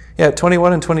 Yeah,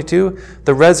 21 and 22,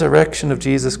 the resurrection of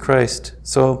Jesus Christ.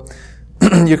 So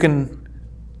you can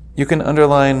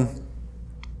underline,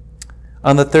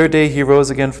 on the third day he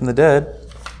rose again from the dead.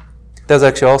 That's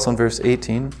actually also in verse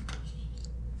 18.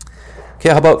 Okay,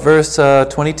 how about verse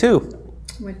 22?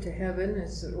 Went to heaven,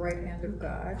 is the right hand of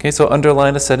God. Okay, so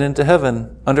underline ascended into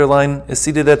heaven. Underline is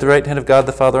seated at the right hand of God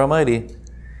the Father Almighty.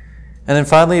 And then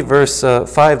finally, verse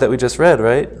 5 that we just read,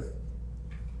 right?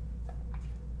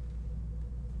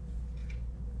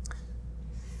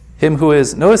 Him who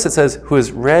is, notice it says, who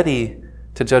is ready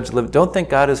to judge the living. Don't think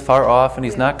God is far off and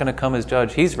he's not going to come as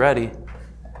judge. He's ready.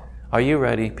 Are you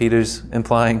ready? Peter's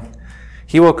implying.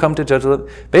 He will come to judge the living.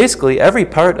 Basically, every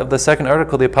part of the second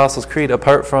article of the Apostles' Creed,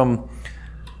 apart from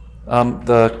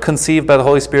the conceived by the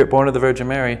Holy Spirit, born of the Virgin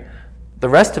Mary, the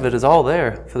rest of it is all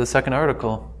there for the second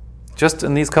article, just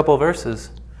in these couple of verses.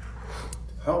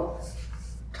 How,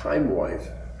 time-wise,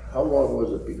 how long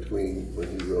was it between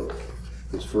when he wrote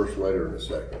his first letter and the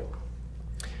second?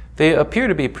 They appear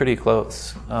to be pretty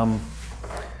close.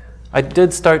 I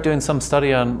did start doing some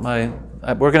study on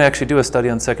we're going to actually do a study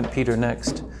on 2 Peter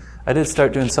next. I did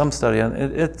start doing some study on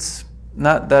it. It's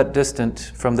not that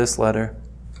distant from this letter.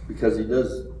 Because he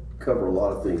does cover a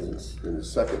lot of things in the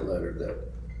second letter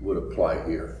that would apply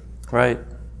here. Right.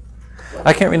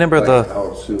 I can't remember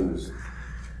how soon is...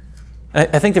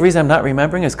 I think the reason I'm not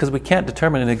remembering is because we can't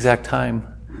determine an exact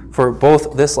time for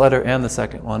both this letter and the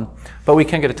second one, but we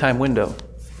can get a time window.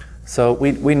 So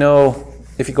we know,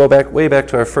 if you go way back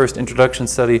to our first introduction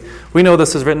study, we know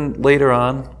this is written later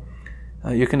on,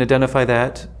 You can identify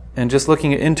that. And just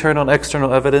looking at internal and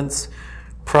external evidence,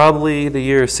 probably the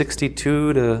year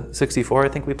 62 to 64, I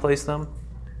think we placed them.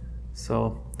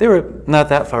 So they were not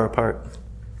that far apart.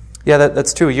 Yeah,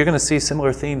 that's true. You're going to see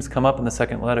similar themes come up in the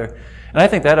second letter. And I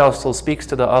think that also speaks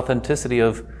to the authenticity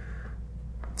of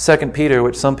 2 Peter,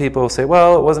 which some people say,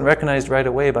 well, it wasn't recognized right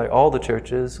away by all the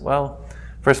churches. Well,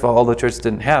 first of all the churches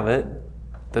didn't have it.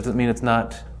 That doesn't mean it's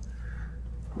not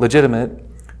legitimate.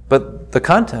 But the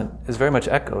content is very much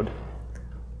echoed.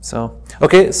 So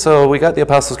we got the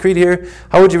Apostles' Creed here.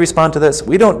 How would you respond to this?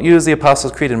 We don't use the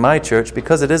Apostles' Creed in my church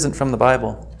because it isn't from the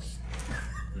Bible.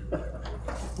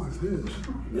 It is.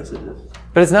 Yes, it is.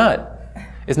 But it's not.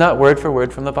 It's not word for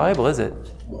word from the Bible, is it?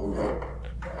 Well, no.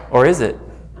 Or is it?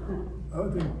 I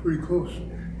would think pretty close.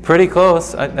 Pretty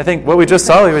close. I think what we just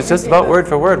saw here was just about word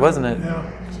for word, wasn't it?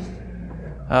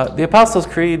 Yeah. The Apostles'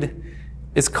 Creed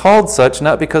is called such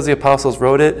not because the apostles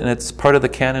wrote it and it's part of the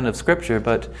canon of Scripture,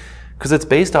 but because it's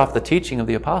based off the teaching of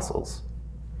the apostles.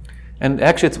 And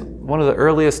actually, it's one of the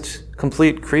earliest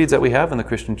complete creeds that we have in the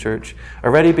Christian church,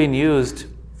 already being used.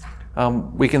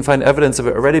 We can find evidence of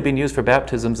it already being used for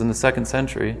baptisms in the 2nd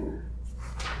century.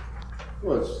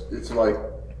 Well, it's like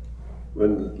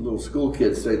when little school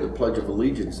kids say the Pledge of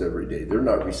Allegiance every day. They're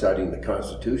not reciting the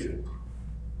Constitution.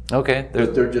 Okay.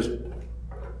 They're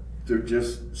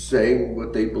just saying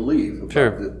what they believe about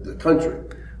Sure. the country.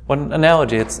 One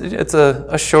analogy, it's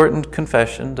a shortened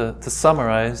confession to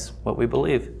summarize what we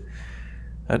believe.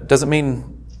 It doesn't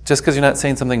mean just because you're not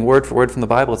saying something word for word from the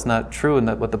Bible, it's not true in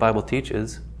that what the Bible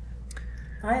teaches.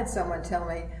 I had someone tell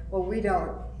me, well, we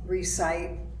don't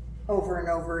recite over and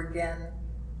over again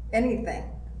anything.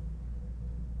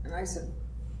 And I said,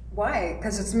 why?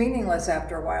 Because it's meaningless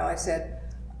after a while. I said,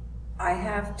 I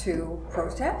have to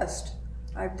protest.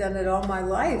 I've done it all my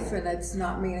life, and it's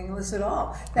not meaningless at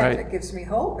all. In fact, Right. It gives me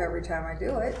hope every time I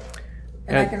do it,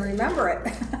 and Yeah. I can remember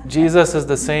it. Jesus is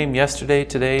the same yesterday,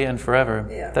 today, and forever.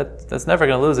 Yeah. That's never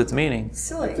going to lose its meaning.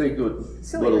 Silly. I think what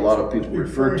Silly a lot of reason. people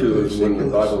refer to is when the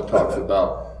Bible talks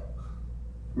about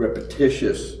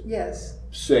repetitious Yes.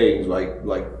 sayings like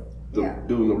Yeah.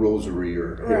 doing the rosary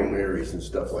or Hail Right. Marys and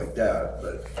stuff like that.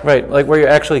 But Right, like where you're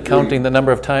actually counting the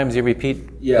number of times you repeat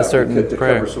yeah, a certain to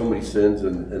prayer. cover so many sins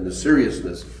and the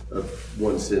seriousness of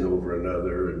one sin over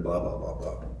another and blah blah blah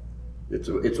blah. It's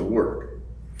a work,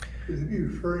 Is he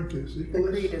referring to The syphilis?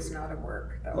 creed is not a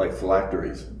work, though. like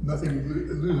phylacteries. Nothing,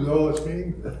 it loses all its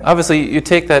meaning? Obviously, you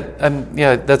take that, and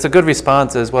yeah, that's a good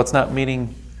response. Is well, it's not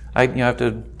meaning. I have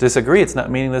to disagree. It's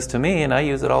not meaningless to me, and I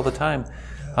use it all the time.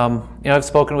 I've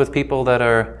spoken with people that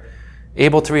are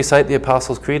able to recite the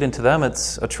Apostles' Creed, and to them,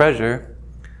 it's a treasure.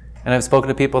 And I've spoken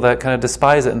to people that kind of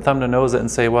despise it and thumb their nose it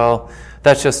and say, well,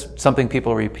 that's just something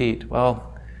people repeat.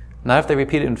 Well, not if they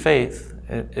repeat it in faith.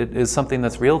 It is something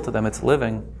that's real to them. It's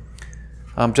living.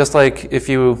 Just like if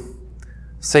you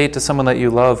say to someone that you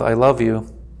love, I love you,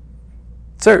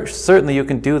 certainly you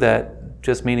can do that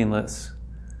just meaningless.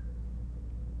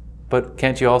 But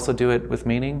can't you also do it with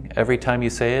meaning? Every time you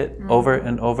say it, over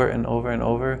and over and over and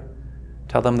over,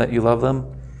 tell them that you love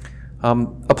them.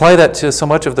 Apply that to so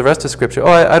much of the rest of Scripture.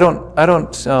 I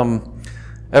don't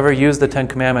ever use the 10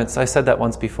 Commandments. I said that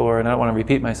once before, and I don't want to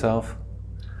repeat myself.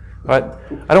 But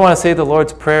I don't want to say the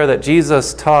Lord's Prayer that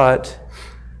Jesus taught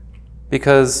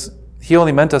because He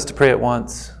only meant us to pray it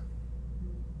once.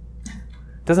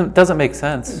 Doesn't make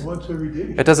sense. Once every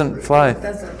day. It doesn't fly. It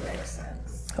doesn't make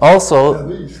sense. Also, At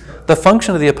least. the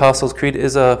function of the Apostles' Creed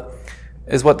is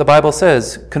what the Bible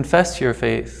says: confess your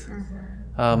faith.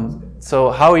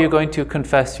 So how are you going to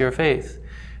confess your faith?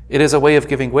 It is a way of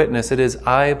giving witness. It is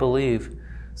I believe.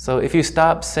 So if you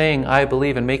stop saying I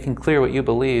believe and making clear what you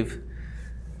believe,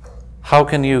 how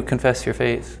can you confess your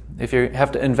faith? If you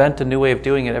have to invent a new way of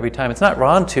doing it every time, it's not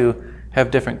wrong to have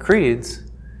different creeds,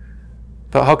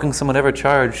 but how can someone ever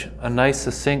charge a nice,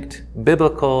 succinct,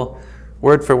 biblical,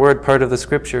 word-for-word part of the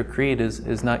Scripture creed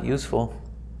is not useful?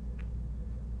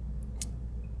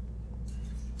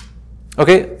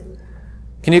 Okay,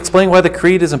 can you explain why the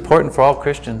creed is important for all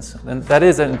Christians? And that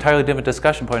is an entirely different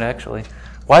discussion point, actually.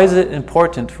 Why is it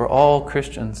important for all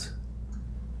Christians?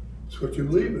 It's what you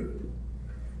believe in.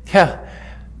 Yeah,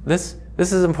 this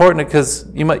is important because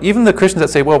even the Christians that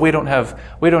say, "Well, we don't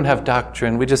have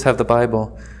doctrine. We just have the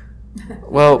Bible."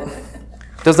 Well,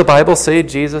 does the Bible say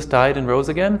Jesus died and rose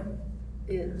again?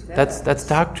 That's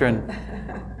doctrine,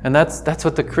 and that's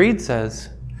what the creed says.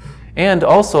 And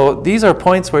also, these are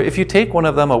points where if you take one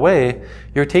of them away,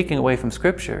 you're taking away from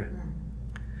Scripture.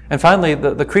 And finally,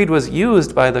 the creed was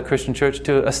used by the Christian church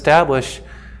to establish: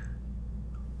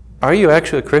 are you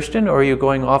actually a Christian, or are you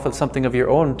going off of something of your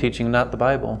own teaching, not the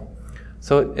Bible?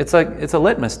 So it's a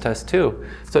litmus test too.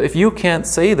 So if you can't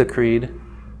say the creed,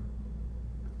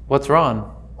 what's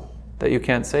wrong that you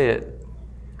can't say it?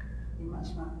 You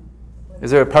must not.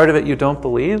 Is there a part of it you don't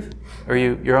believe? Or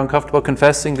you're uncomfortable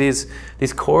confessing these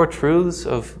core truths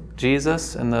of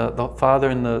Jesus and the Father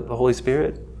and the Holy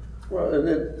Spirit? Well, and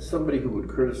then somebody who would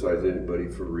criticize anybody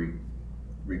for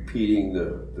repeating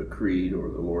the creed or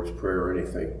the Lord's Prayer or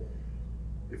anything,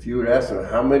 if you would ask them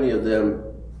how many of them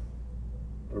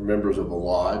are members of a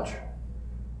lodge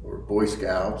or Boy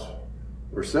Scouts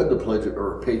or said the pledge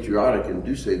or are patriotic and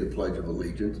do say the Pledge of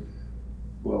Allegiance,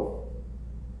 well,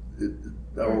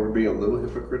 now we're being a little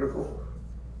hypocritical.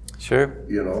 Sure.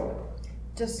 You know?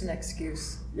 Just an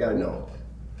excuse. Yeah, I know.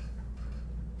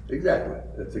 Exactly.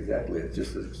 That's exactly it. It's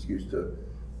just an excuse to,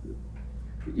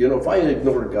 if I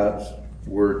ignore God's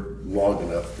word long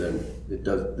enough, then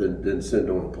then sin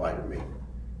don't apply to me.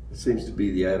 It seems to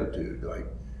be the attitude. Like,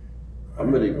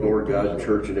 I'm going to ignore God and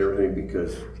church and everything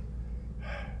because...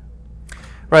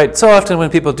 Right. So often when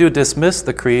people do dismiss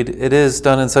the creed, it is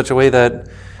done in such a way that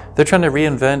they're trying to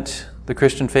reinvent the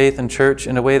Christian faith and church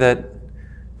in a way that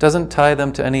doesn't tie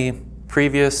them to any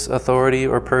previous authority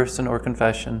or person or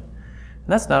confession. And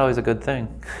that's not always a good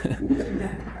thing.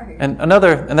 And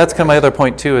that's kind of my other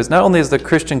point too, is not only is the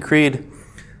Christian creed,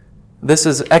 this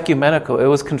is ecumenical. It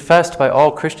was confessed by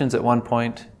all Christians at one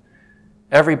point.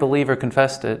 Every believer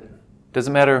confessed it.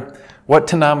 Doesn't matter what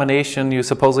denomination you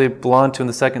supposedly belong to in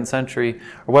the 2nd century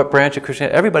or what branch of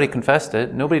Christianity, everybody confessed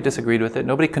it. Nobody disagreed with it.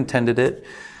 Nobody contended it.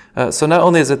 So not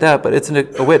only is it that, but it's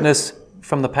a witness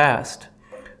from the past.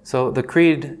 So the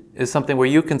creed is something where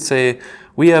you can say,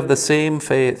 we have the same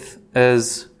faith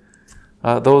as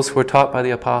those who were taught by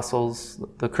the apostles,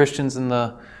 the Christians in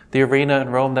the arena in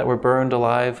Rome that were burned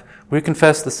alive. We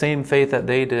confess the same faith that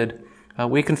they did.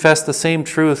 We confess the same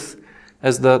truth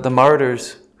as the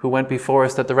martyrs who went before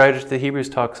us that the writer to the Hebrews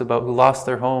talks about, who lost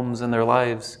their homes and their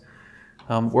lives.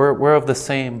 We're of the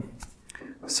same.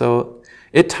 So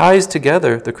it ties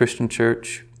together the Christian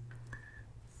church.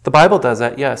 The Bible does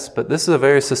that, yes, but this is a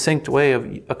very succinct way of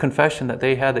a confession that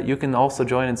they had that you can also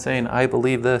join in saying, I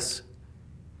believe this.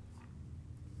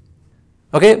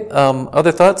 Okay,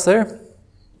 other thoughts there?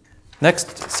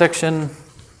 Next section,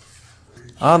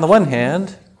 on the one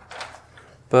hand,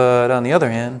 but on the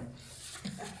other hand,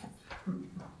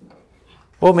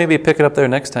 we'll maybe pick it up there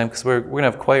next time because we're going to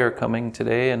have choir coming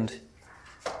today and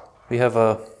we have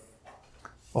a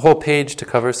whole page to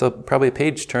cover, so probably a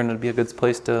page turn would be a good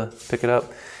place to pick it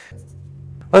up.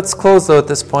 Let's close, though, at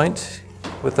this point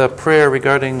with a prayer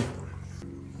regarding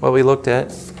what we looked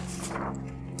at.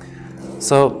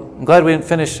 So I'm glad we didn't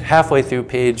finish halfway through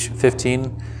page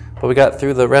 15, but we got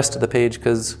through the rest of the page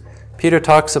because Peter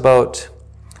talks about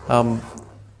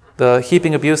the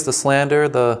heaping abuse, the slander,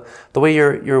 the way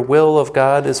your will of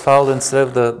God is followed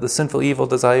instead of the sinful evil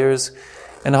desires,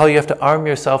 and how you have to arm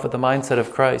yourself with the mindset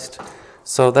of Christ.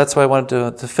 So that's why I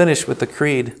wanted to finish with the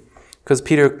creed, because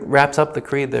Peter wraps up the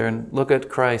creed there and look at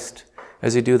Christ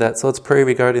as you do that. So let's pray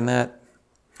regarding that.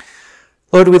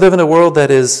 Lord, we live in a world that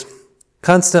is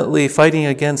constantly fighting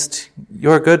against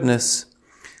your goodness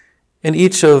in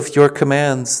each of your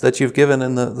commands that you've given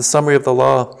in the summary of the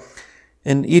law,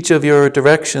 in each of your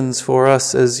directions for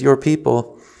us as your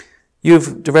people.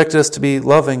 You've directed us to be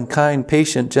loving, kind,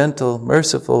 patient, gentle,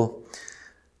 merciful,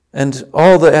 and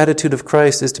all the attitude of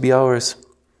Christ is to be ours.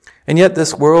 And yet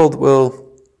this world will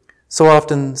so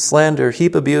often slander,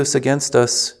 heap abuse against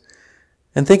us,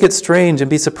 and think it strange and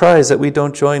be surprised that we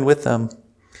don't join with them.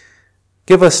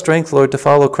 Give us strength, Lord, to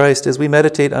follow Christ as we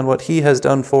meditate on what he has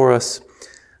done for us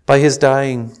by his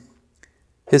dying,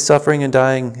 his suffering and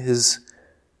dying, his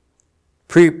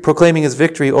proclaiming his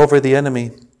victory over the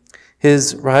enemy,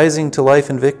 his rising to life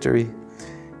and victory,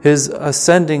 his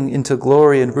ascending into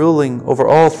glory and ruling over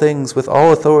all things with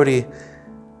all authority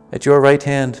at your right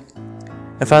hand.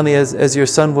 And finally, as your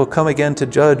Son will come again to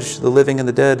judge the living and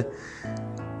the dead,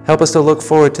 help us to look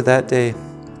forward to that day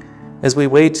as we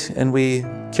wait and we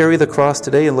carry the cross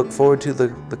today and look forward to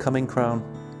the coming crown.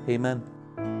 Amen.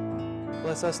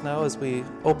 Bless us now as we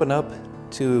open up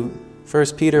to 1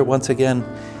 Peter once again,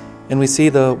 and we see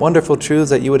the wonderful truths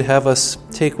that you would have us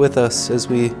take with us as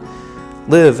we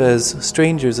live as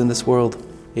strangers in this world.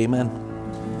 Amen.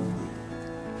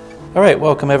 All right,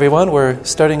 welcome everyone. We're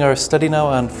starting our study now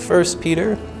on 1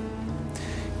 Peter.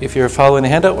 If you're following the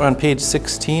handout, we're on page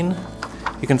 16.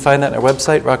 You can find that on our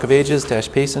website,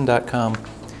 rockofages-payson.com.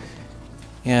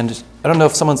 And I don't know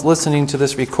if someone's listening to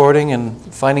this recording and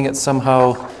finding it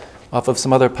somehow off of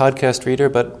some other podcast reader,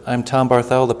 but I'm Tom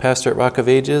Barthel, the pastor at Rock of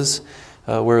Ages.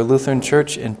 We're a Lutheran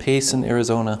church in Payson,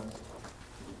 Arizona.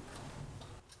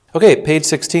 Okay, page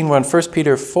 16, we're on 1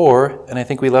 Peter 4, and I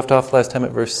think we left off last time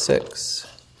at verse 6.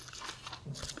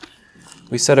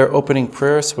 We said our opening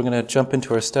prayer, so we're going to jump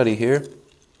into our study here.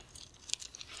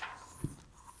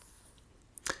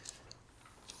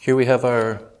 Here we have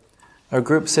our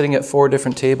group sitting at 4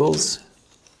 different tables.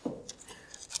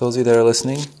 For those of you that are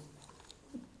listening.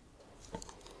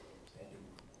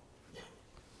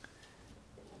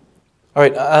 All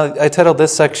right, I titled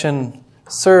this section,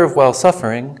 Serve While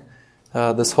Suffering.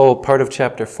 This whole part of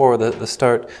chapter 4, the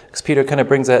start, because Peter kind of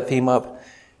brings that theme up.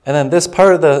 And then this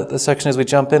part of the section as we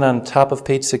jump in on top of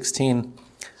page 16.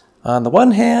 On the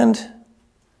one hand,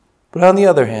 but on the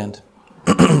other hand,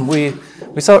 we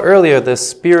saw earlier the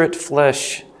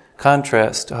spirit-flesh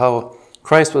contrast, how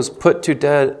Christ was put to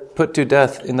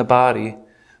death in the body,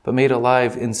 but made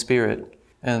alive in spirit.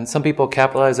 And some people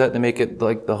capitalize that to make it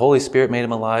like the Holy Spirit made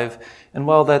him alive. And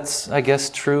while that's, I guess,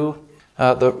 true,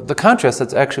 the contrast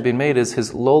that's actually been made is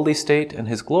his lowly state and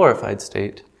his glorified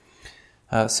state.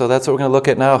 So that's what we're going to look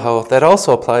at now, how that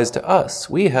also applies to us.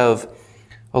 We have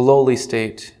a lowly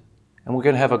state, and we're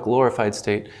going to have a glorified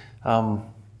state.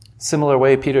 Similar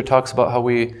way, Peter talks about how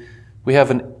we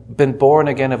haven't been born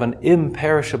again of an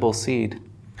imperishable seed.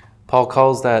 Paul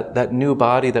calls that new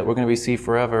body that we're going to receive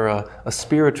forever a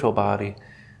spiritual body.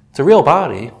 It's a real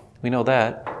body, we know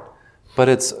that, but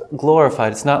it's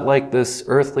glorified. It's not like this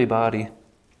earthly body.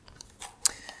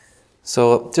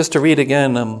 So just to read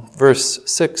again, verse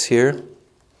 6 here,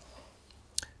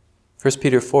 1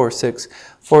 Peter 4:6.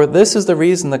 For this is the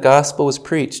reason the gospel was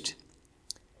preached,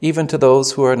 even to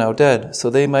those who are now dead, so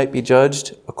they might be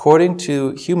judged according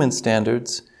to human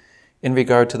standards in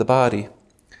regard to the body,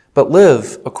 but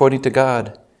live according to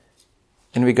God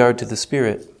in regard to the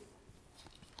Spirit.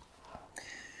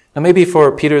 Now maybe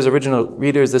for Peter's original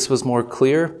readers this was more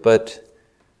clear, but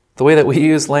the way that we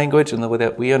use language and the way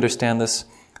that we understand this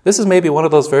is maybe one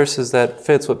of those verses that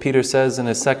fits what Peter says in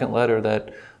his second letter,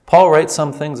 that Paul writes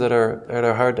some things that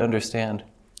are hard to understand.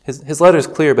 His letter's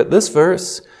clear, but this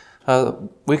verse,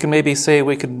 we can maybe say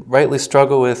we could rightly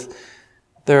struggle with.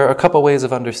 There are a couple ways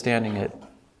of understanding it.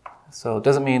 So it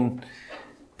doesn't mean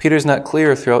Peter's not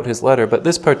clear throughout his letter, but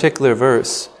this particular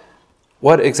verse,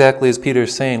 what exactly is Peter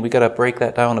saying? We got to break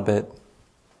that down a bit.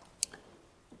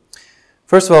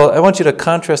 First of all, I want you to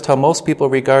contrast how most people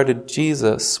regarded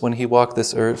Jesus when he walked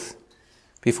this earth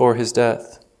before his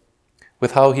death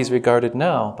with how he's regarded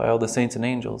now by all the saints and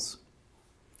angels.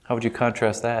 How would you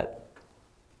contrast that?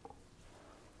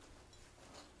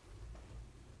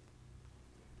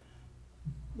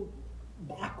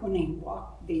 Back when he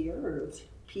walked the earth,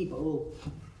 people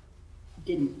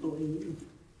didn't believe,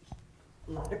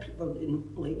 a lot of people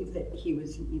didn't believe that he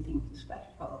was anything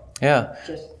special. Yeah.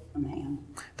 Just a man.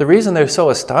 The reason they're so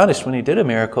astonished when he did a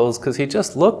miracle is because he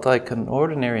just looked like an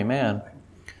ordinary man.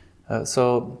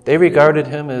 So they regarded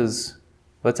him as,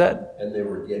 what's that? And they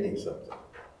were getting something.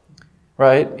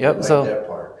 Right, yep. Like So that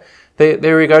part.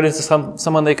 they regarded as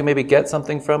someone they could maybe get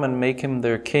something from and make him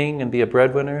their king and be a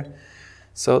breadwinner.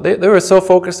 So they were so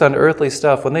focused on earthly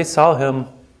stuff. When they saw him,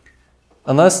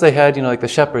 unless they had, like the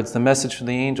shepherds, the message from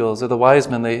the angels, or the wise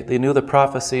men, they knew the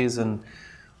prophecies,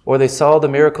 or they saw the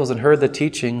miracles and heard the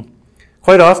teaching,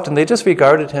 quite often they just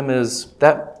regarded him as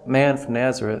that man from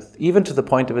Nazareth, even to the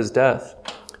point of his death,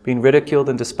 being ridiculed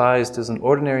and despised as an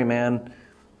ordinary man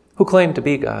who claimed to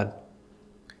be God.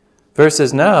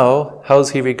 Versus now,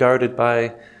 how's he regarded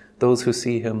by those who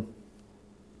see him?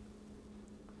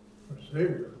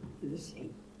 Savior.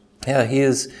 Yeah, he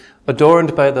is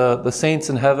adorned by the saints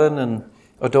in heaven and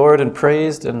adored and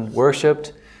praised and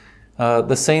worshipped.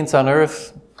 The saints on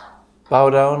earth bow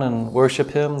down and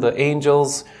worship him. The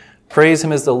angels praise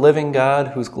him as the living God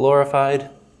who's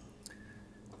glorified.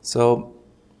 So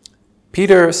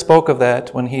Peter spoke of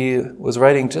that when he was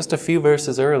writing just a few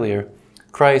verses earlier,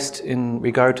 Christ in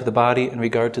regard to the body, in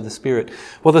regard to the spirit.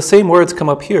 Well, the same words come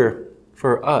up here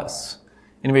for us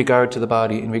in regard to the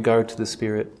body, in regard to the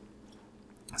spirit.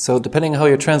 So depending on how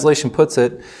your translation puts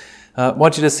it, I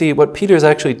want you to see what Peter's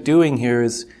actually doing here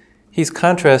is he's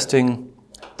contrasting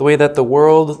the way that the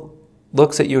world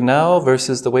looks at you now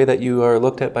versus the way that you are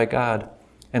looked at by God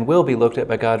and will be looked at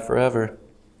by God forever.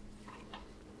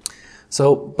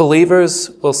 So believers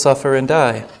will suffer and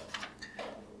die.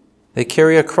 They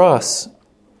carry a cross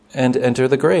and enter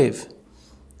the grave.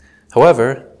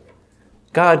 However,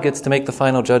 God gets to make the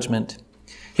final judgment.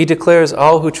 He declares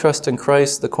all who trust in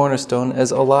Christ, the cornerstone,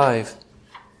 as alive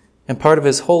and part of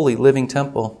his holy living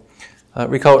temple.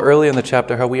 Recall earlier in the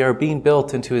chapter how we are being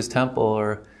built into his temple,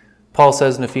 or Paul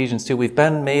says in Ephesians 2, we've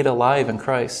been made alive in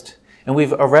Christ, and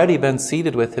we've already been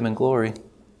seated with him in glory.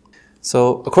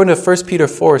 So according to 1 Peter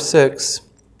 4:6,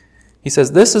 He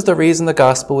says, this is the reason the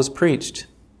gospel was preached,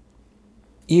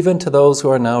 even to those who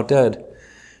are now dead.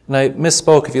 And I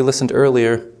misspoke if you listened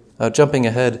earlier, jumping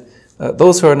ahead.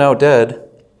 Those who are now dead,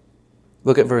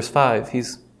 look at verse 5.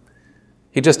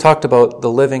 He just talked about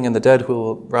the living and the dead who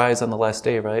will rise on the last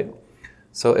day, right?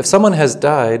 So if someone has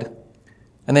died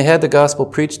and they had the gospel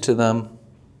preached to them,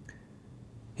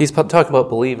 he's talking about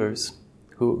believers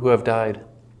who have died.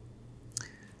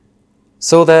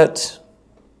 So that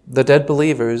the dead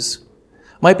believers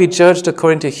might be judged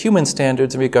according to human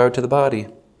standards in regard to the body.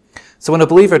 So when a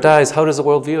believer dies, how does the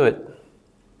world view it?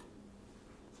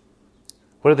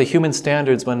 What are the human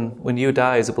standards when you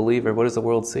die as a believer? What does the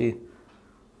world see?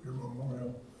 Your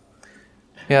memorial.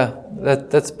 Yeah,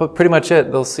 that's pretty much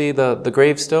it. They'll see the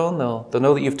gravestone. They'll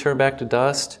know that you've turned back to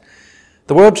dust.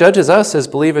 The world judges us as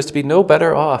believers to be no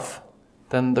better off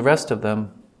than the rest of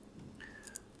them.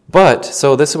 But,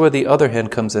 so this is where the other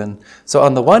hand comes in. So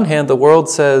on the one hand, the world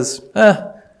says,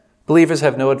 believers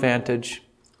have no advantage.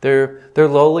 They're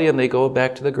lowly and they go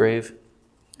back to the grave.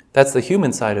 That's the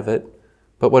human side of it.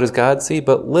 But what does God see?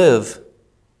 But live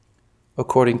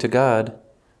according to God.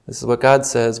 This is what God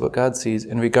says, what God sees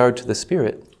in regard to the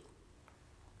Spirit.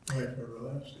 Life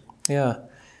everlasting. Yeah.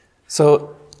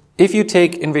 So if you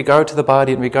take in regard to the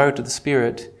body, in regard to the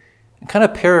Spirit, and kind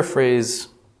of paraphrase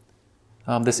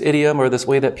this idiom or this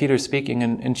way that Peter's speaking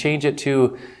and change it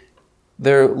to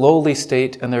their lowly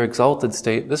state and their exalted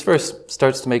state, this verse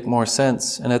starts to make more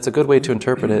sense, and it's a good way to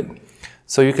interpret it.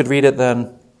 So you could read it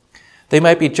then. They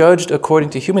might be judged according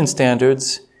to human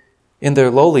standards in their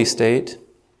lowly state,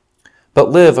 but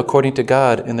live according to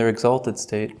God in their exalted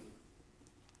state.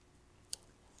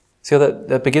 See how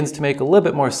that begins to make a little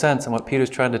bit more sense in what Peter's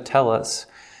trying to tell us.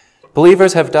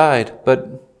 Believers have died,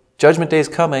 but judgment day is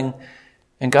coming,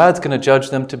 and God's going to judge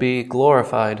them to be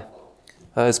glorified.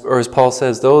 As Paul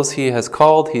says, those he has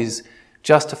called, he's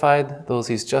justified. Those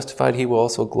he's justified, he will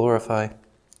also glorify.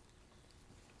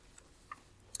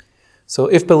 So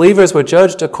if believers were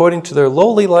judged according to their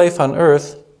lowly life on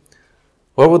earth,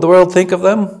 what would the world think of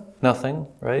them? Nothing,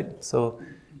 right? So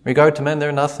in regard to men,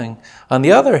 they're nothing. On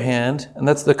the other hand, and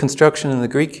that's the construction in the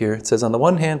Greek here, it says on the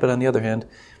one hand, but on the other hand,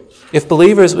 if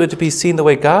believers were to be seen the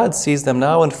way God sees them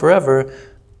now and forever,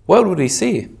 what would he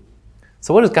see?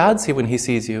 So what does God see when he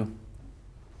sees you?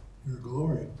 Your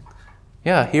glory.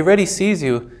 Yeah, he already sees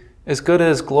you as good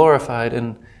as glorified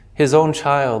and his own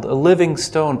child, a living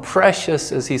stone,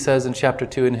 precious, as he says in chapter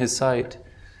 2, in his sight,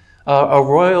 a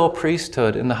royal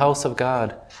priesthood in the house of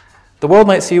God. The world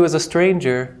might see you as a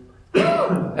stranger,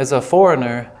 as a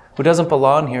foreigner who doesn't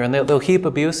belong here, and they'll heap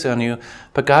abuse on you,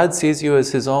 but God sees you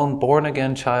as his own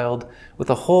born-again child with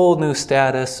a whole new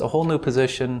status, a whole new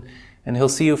position, and he'll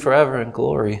see you forever in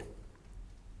glory.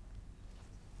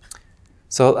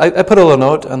 So I put a little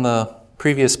note on the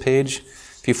previous page.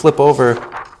 If you flip over,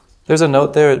 there's a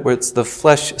note there where it's the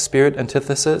flesh-spirit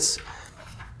antithesis.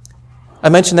 I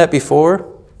mentioned that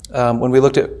before when we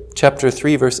looked at chapter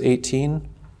 3, verse 18.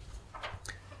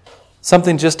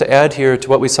 Something just to add here to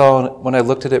what we saw when I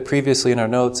looked at it previously in our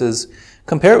notes is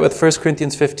compare it with 1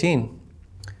 Corinthians 15.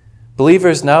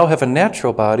 Believers now have a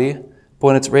natural body, but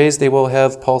when it's raised they will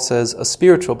have, Paul says, a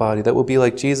spiritual body that will be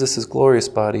like Jesus' glorious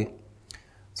body.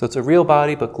 So it's a real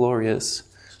body, but glorious.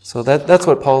 So that's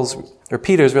what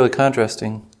Peter's really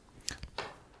contrasting.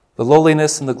 The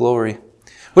lowliness and the glory,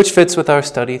 which fits with our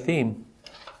study theme.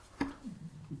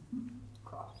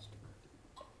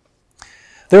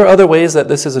 There are other ways that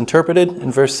this is interpreted in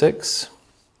verse 6.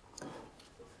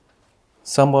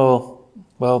 Some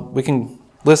we can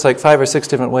list like 5 or 6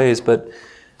 different ways, but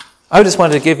I just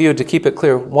wanted to give you, to keep it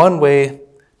clear, one way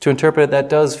to interpret it that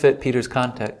does fit Peter's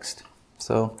context.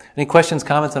 So, any questions,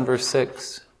 comments on verse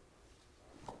 6?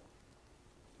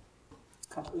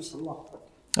 Covers a lot.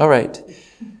 All right.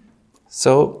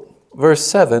 So, verse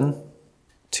 7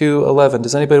 to 11.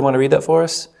 Does anybody want to read that for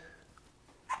us?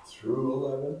 Through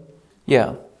 11?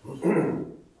 Yeah.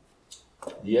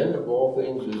 The end of all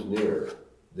things is near.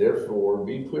 Therefore,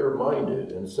 be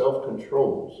clear-minded and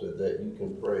self-controlled so that you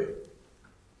can pray.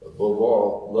 Above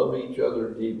all, love each other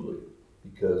deeply,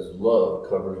 because love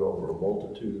covers over a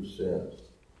multitude of sins.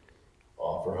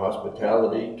 Offer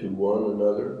hospitality to one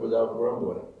another without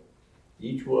grumbling.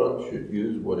 Each one should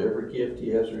use whatever gift he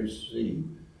has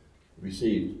received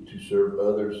to serve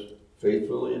others,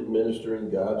 faithfully administering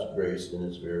God's grace in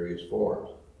its various forms.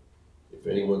 If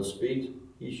anyone speaks,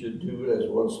 he should do it as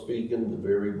one speaking the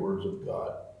very words of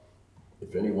God.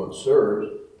 If anyone serves,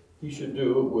 he should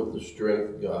do it with the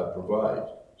strength God provides,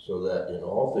 so that in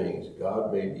all things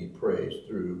God may be praised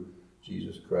through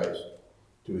Jesus Christ.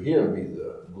 To him be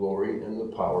the glory and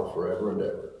the power forever and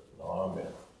ever. Amen.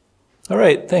 All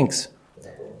right, thanks.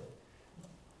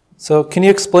 So can you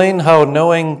explain how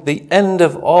knowing the end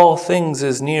of all things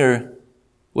is near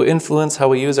will influence how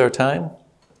we use our time?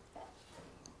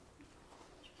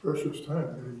 It's precious time,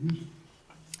 gotta use it.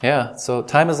 Yeah, so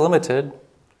time is limited.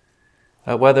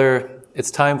 Whether it's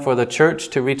time for the church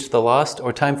to reach the lost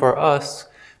or time for us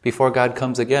before God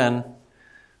comes again.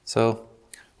 So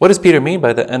what does Peter mean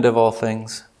by the end of all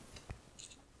things?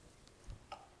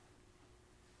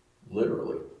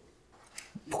 Literally.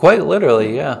 Quite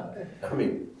literally, yeah. I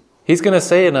mean, He's going to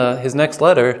say in his next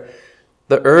letter,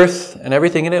 the earth and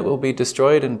everything in it will be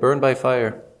destroyed and burned by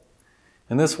fire.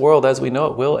 And this world, as we know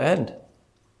it, will end.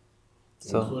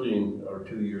 So, including our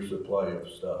 2-year supply of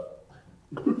stuff.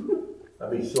 I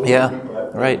mean, so Yeah, many people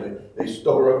have right. they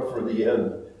store up for the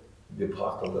end, the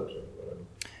apocalypse or whatever.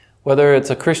 whether it's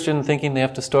a Christian thinking they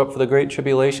have to store up for the Great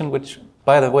Tribulation, which,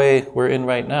 by the way, we're in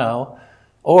right now,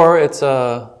 or it's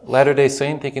a Latter-day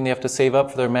Saint thinking they have to save up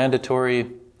for their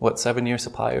mandatory, 7-year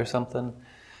supply or something,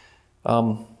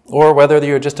 or whether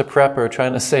you're just a prepper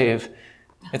trying to save,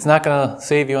 it's not going to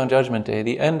save you on Judgment Day.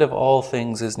 The end of all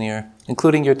things is near,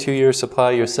 including your 2-year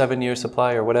supply, your 7-year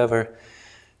supply, or whatever.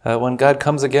 When God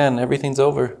comes again, everything's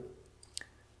over.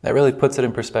 That really puts it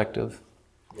in perspective.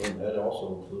 And that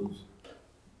also includes,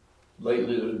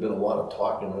 lately there's been a lot of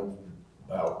talking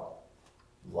about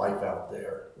life out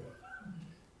there.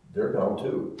 They're gone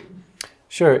too.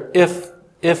 Sure,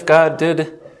 if God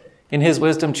did, in His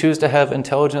wisdom, choose to have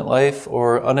intelligent life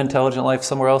or unintelligent life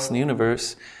somewhere else in the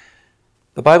universe,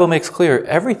 the Bible makes clear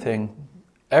everything,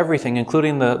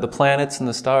 including the planets and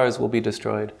the stars, will be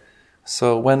destroyed.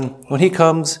 So when He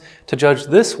comes to judge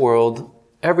this world,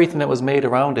 everything that was made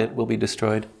around it will be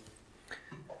destroyed.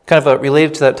 Kind of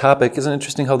related to that topic, isn't it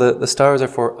interesting how the stars are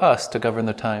for us to govern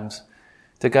the times?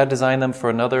 Did God design them for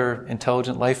another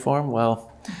intelligent life form?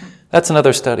 Well, that's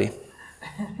another study.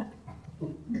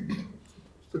 It's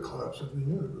the collapse of the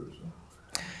universe.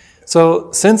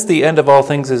 So since the end of all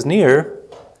things is near,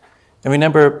 and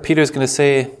remember Peter's going to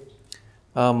say,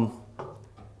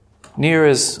 near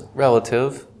is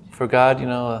relative. For God,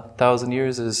 1,000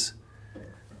 years is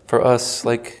for us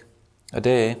like a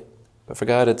day. But for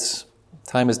God,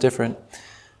 time is different.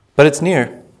 But it's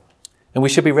near. And we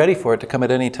should be ready for it to come at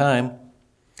any time.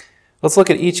 Let's look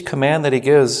at each command that He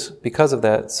gives because of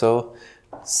that. So,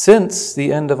 since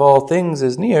the end of all things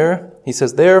is near, He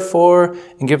says, therefore,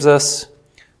 and gives us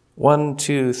 1,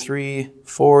 2, 3,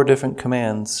 4 different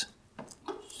commands.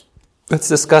 Let's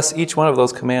discuss each one of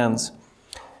those commands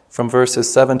from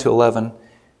verses 7 to 11.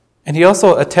 And He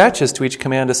also attaches to each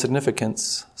command a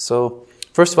significance. So,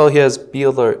 first of all, He has be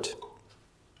alert.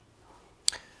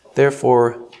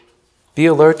 Therefore, be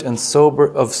alert and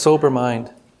of sober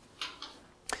mind.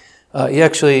 He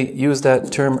actually used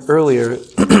that term earlier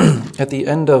at the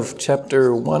end of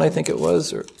chapter 1, I think it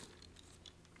was, or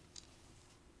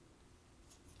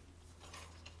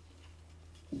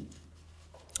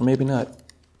maybe not.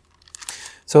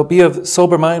 So be of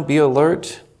sober mind, be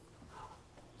alert.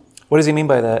 What does he mean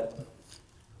by that?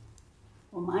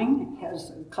 Well, mine has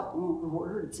a couple more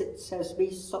words. It says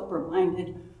be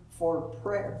sober-minded for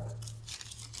prayer.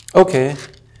 Okay.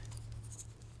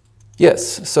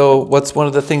 Yes, so what's one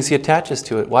of the things he attaches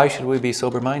to it? Why should we be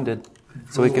sober-minded?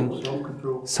 So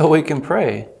we can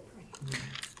pray.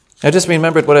 I just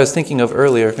remembered what I was thinking of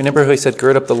earlier. Remember how he said,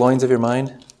 gird up the loins of your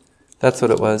mind? That's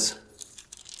what it was.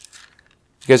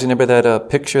 You guys remember that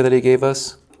picture that he gave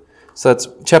us? So that's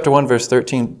chapter 1, verse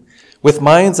 13. With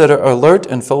minds that are alert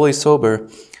and fully sober,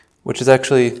 which is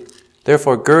actually,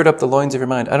 therefore, gird up the loins of your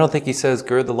mind. I don't think he says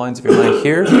gird the loins of your mind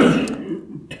here,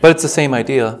 but it's the same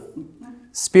idea.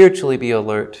 Spiritually be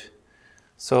alert.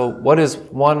 So what is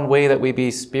one way that we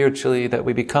become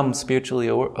spiritually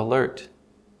alert?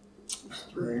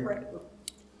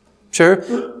 Sure.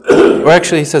 Or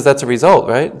actually he says that's a result,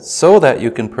 right? So that you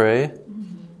can pray.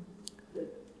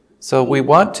 So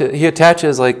he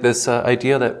attaches like this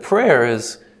idea that prayer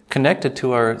is connected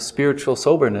to our spiritual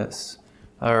soberness,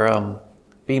 our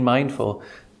being mindful.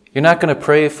 You're not going to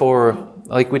pray for,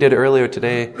 like we did earlier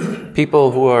today,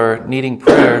 people who are needing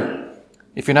prayer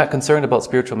if you're not concerned about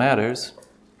spiritual matters.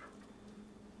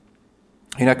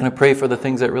 You're not going to pray for the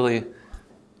things that really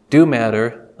do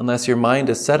matter unless your mind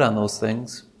is set on those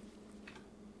things.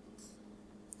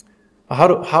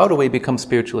 How do we become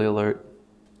spiritually alert?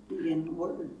 Be in the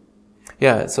Word.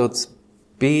 Yeah, so it's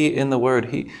be in the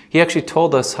Word. He actually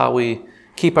told us how we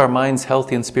keep our minds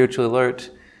healthy and spiritually alert.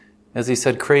 As he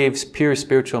said, craves pure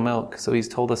spiritual milk. So he's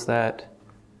told us that.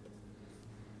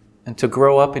 And to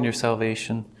grow up in your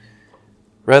salvation.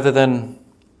 Rather than,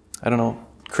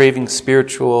 craving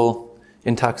spiritual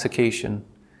intoxication.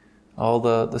 All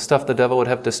the stuff the devil would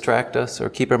have distract us or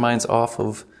keep our minds off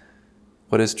of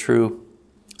what is true.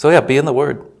 So yeah, be in the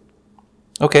Word.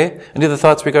 Okay, any other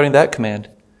thoughts regarding that command?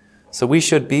 So we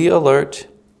should be alert.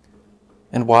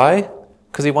 And why?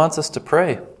 Because he wants us to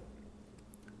pray.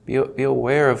 Be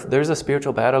aware of, there's a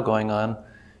spiritual battle going on,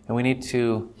 and we need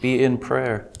to be in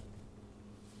prayer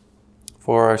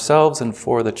for ourselves and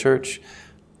for the church.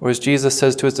 Or as Jesus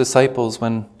says to his disciples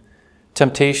when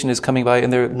temptation is coming by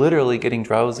and they're literally getting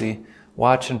drowsy,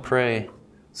 watch and pray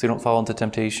so you don't fall into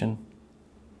temptation.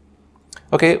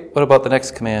 Okay, what about the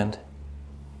next command?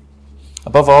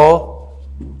 Above all,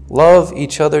 love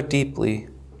each other deeply.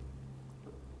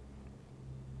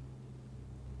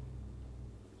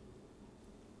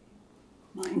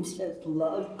 Mine says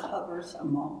love covers a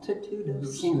multitude of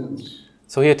sins.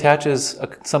 So he attaches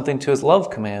something to his love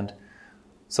command.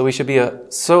 So we should be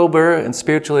sober and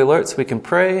spiritually alert so we can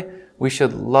pray. We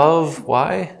should love.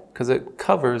 Why? Because it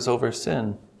covers over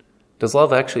sin. Does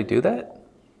love actually do that?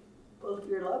 Well, if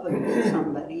you're loving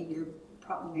somebody, you're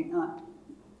probably not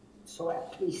so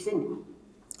apt to be sinning.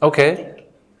 Okay.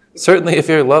 Certainly if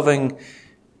you're loving,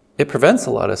 it prevents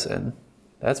a lot of sin.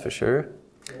 That's for sure.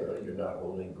 You're not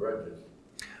holding grudges.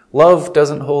 Love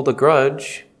doesn't hold a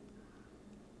grudge.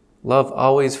 Love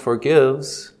always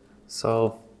forgives.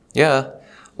 So, yeah,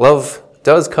 love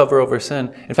does cover over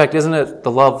sin. In fact, isn't it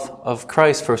the love of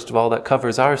Christ, first of all, that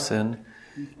covers our sin?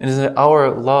 And isn't it our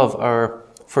love, our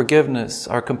forgiveness,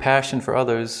 our compassion for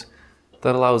others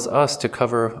that allows us to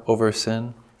cover over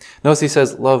sin? Notice he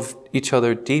says, love each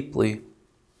other deeply.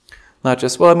 Not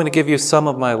just, well, I'm going to give you some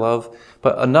of my love,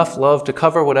 but enough love to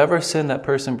cover whatever sin that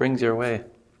person brings your way.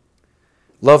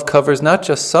 Love covers not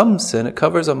just some sin, it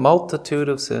covers a multitude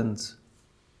of sins.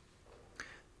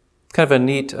 Kind of a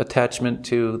neat attachment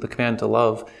to the command to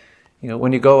love. You know,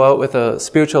 when you go out with a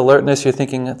spiritual alertness, you're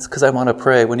thinking, it's because I want to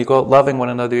pray. When you go out loving one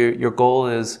another, your goal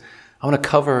is, I want to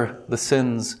cover the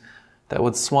sins that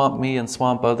would swamp me and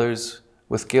swamp others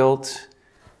with guilt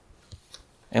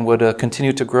and would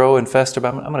continue to grow and fester,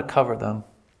 but I'm going to cover them.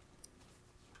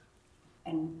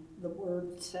 And the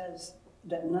word says,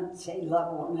 does not say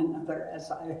love one another as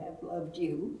I have loved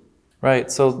you.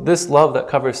 Right, so this love that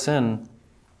covers sin,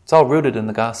 it's all rooted in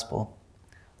the gospel,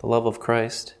 the love of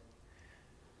Christ.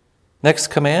 Next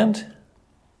command,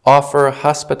 offer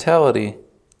hospitality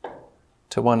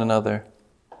to one another.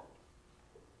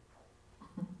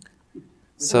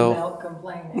 Without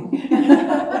complaining.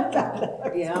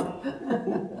 Yeah.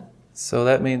 So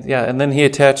that means, yeah, and then he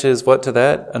attaches what to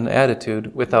that? An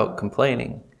attitude without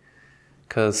complaining.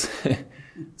 Because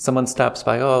someone stops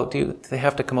by, oh, do they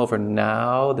have to come over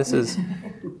now? This is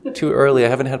too early. I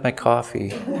haven't had my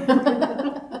coffee.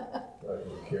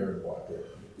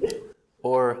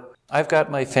 Or, I've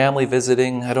got my family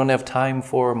visiting. I don't have time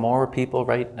for more people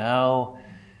right now.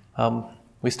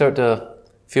 We start to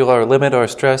feel our limit, our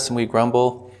stress, and we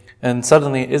grumble. And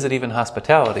suddenly, is it even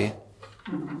hospitality?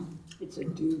 It's a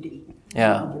duty.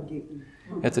 Yeah.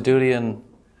 It's a duty, and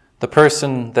the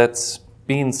person that's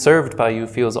being served by you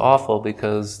feels awful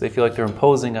because they feel like they're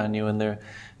imposing on you and they're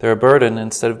a burden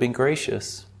instead of being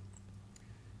gracious.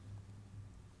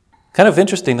 Kind of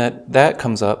interesting that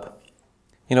comes up.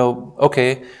 You know,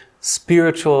 okay,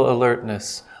 spiritual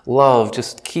alertness, love,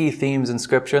 just key themes in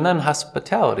Scripture, and then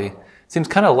hospitality. Seems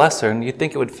kind of lesser, and you'd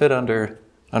think it would fit under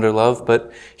love,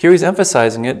 but here he's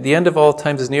emphasizing it. The end of all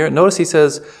times is near. Notice he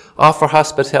says, offer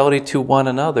hospitality to one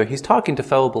another. He's talking to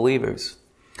fellow believers.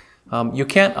 You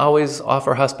can't always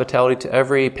offer hospitality to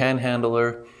every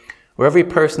panhandler or every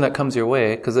person that comes your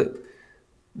way, because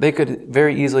they could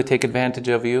very easily take advantage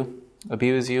of you,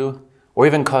 abuse you, or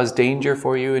even cause danger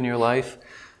for you in your life.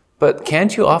 But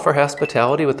can't you offer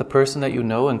hospitality with the person that you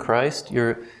know in Christ,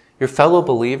 your fellow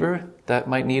believer that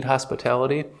might need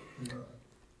hospitality?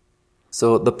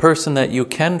 So the person that you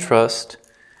can trust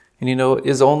and you know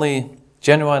is only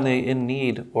genuinely in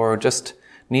need or just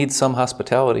needs some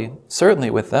hospitality, certainly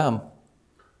with them.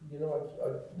 You know,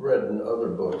 I've read in other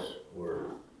books where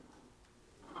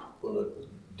when it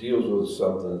deals with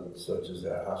something such as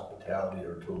that, hospitality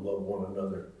or to love one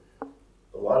another,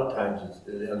 a lot of times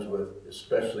it ends with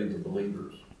especially the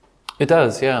believers. It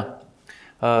does, yeah.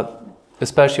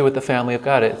 Especially with the family of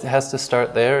God. It has to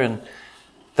start there, and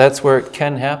that's where it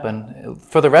can happen.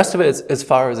 For the rest of it, it's as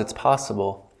far as it's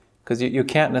possible, because you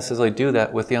can't necessarily do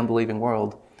that with the unbelieving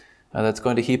world. That's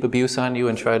going to heap abuse on you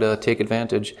and try to take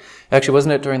advantage. Actually,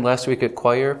 wasn't it during last week at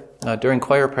choir? During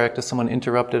choir practice, someone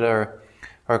interrupted our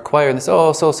choir, and they said,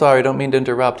 oh, so sorry, I don't mean to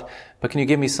interrupt, but can you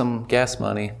give me some gas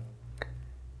money?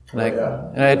 And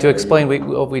I had to explain,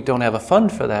 we don't have a fund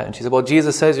for that. And she said, well,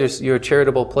 Jesus says you're a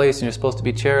charitable place and you're supposed to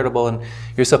be charitable and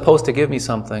you're supposed to give me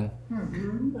something.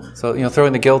 Mm-hmm. So,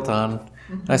 throwing the guilt on.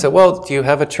 And I said, well, do you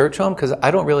have a church home? Because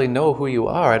I don't really know who you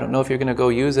are. I don't know if you're going to go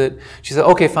use it. She said,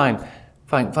 okay, fine.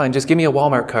 Just give me a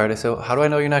Walmart card. I said, how do I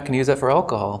know you're not going to use that for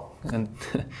alcohol? And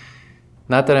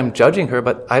not that I'm judging her,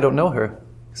 but I don't know her.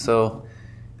 So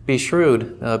be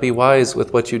shrewd, be wise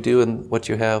with what you do and what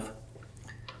you have.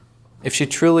 If she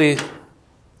truly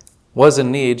was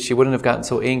in need, she wouldn't have gotten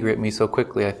so angry at me so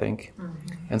quickly, I think,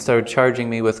 and started charging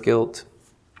me with guilt.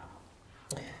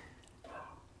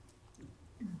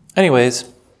 Anyways,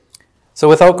 so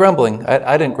without grumbling,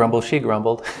 I didn't grumble, she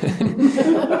grumbled.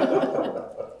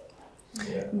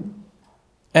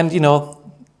 And,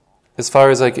 as far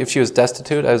as if she was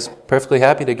destitute, I was perfectly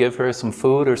happy to give her some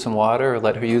food or some water or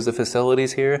let her use the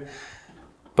facilities here.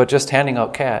 But just handing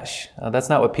out cash, that's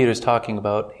not what Peter's talking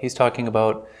about. He's talking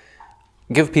about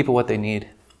give people what they need,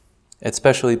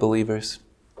 especially believers.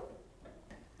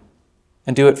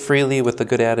 And do it freely with a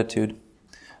good attitude.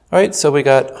 All right, so we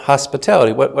got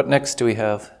hospitality. What next do we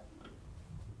have?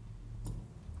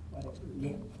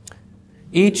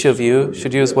 Each of you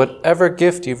should use whatever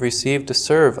gift you've received to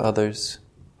serve others.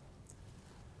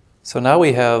 So now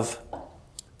we have,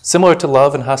 similar to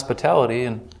love and hospitality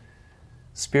and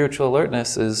spiritual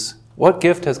alertness, is what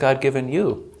gift has God given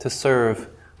you to serve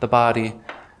the body?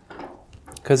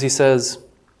 Because he says,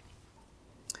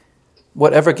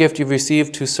 whatever gift you've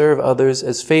received to serve others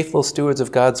as faithful stewards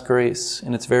of God's grace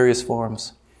in its various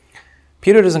forms.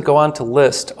 Peter doesn't go on to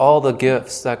list all the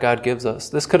gifts that God gives us.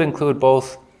 This could include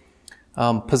both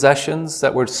possessions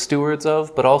that we're stewards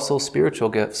of, but also spiritual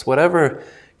gifts. Whatever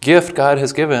gift God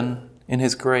has given in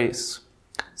his grace.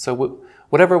 So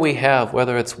whatever we have,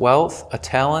 whether it's wealth, a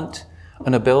talent,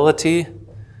 an ability,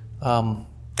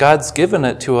 God's given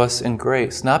it to us in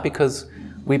grace, not because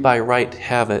we by right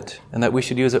have it and that we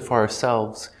should use it for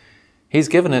ourselves. He's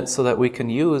given it so that we can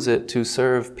use it to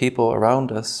serve people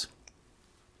around us.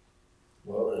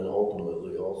 Well, and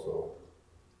ultimately also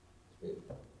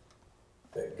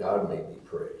that God may be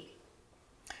praised.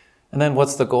 And then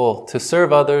what's the goal? To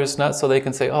serve others, not so they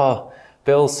can say, oh,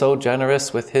 Bill's so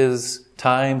generous with his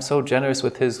time, so generous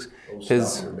with his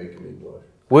You're making me blush.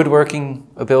 woodworking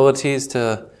abilities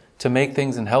to make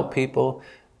things and help people.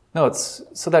 No, it's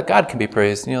so that God can be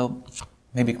praised.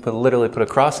 Maybe you could literally put a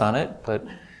cross on it, but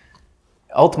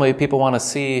ultimately people want to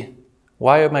see,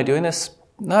 why am I doing this?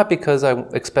 Not because I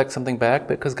expect something back,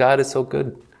 but because God is so good,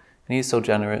 and he's so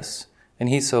generous, and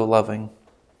he's so loving,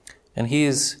 and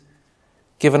he's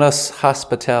given us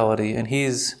hospitality, and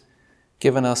he's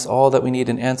given us all that we need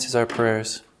and answers our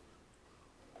prayers.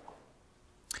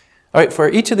 All right, for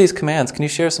each of these commands, can you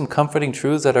share some comforting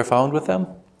truths that are found with them?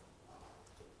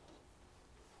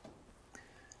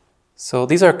 So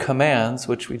these are commands,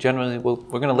 which we're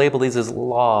going to label these as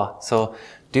law. So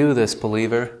do this,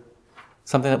 believer.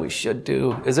 Something that we should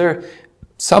do. Is there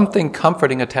something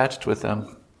comforting attached with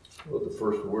them? Well, the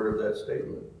first word of that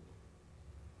statement.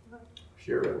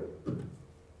 Share it.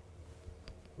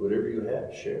 Whatever you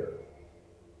have, share.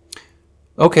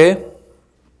 Okay.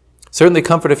 Certainly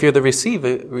comfort if you're the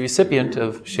recipient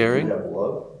of sharing. If you have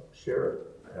love, share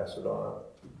it. Pass it on.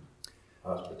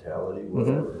 Hospitality,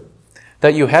 whatever. Mm-hmm.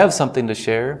 That you have something to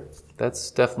share, that's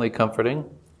definitely comforting.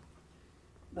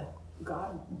 But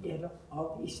God did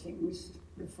all these things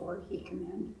before he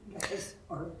commanded us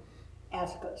or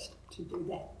asked us to do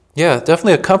that. Yeah,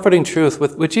 definitely a comforting truth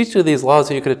with which each of these laws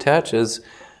that you could attach is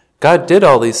God did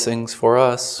all these things for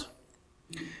us.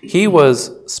 He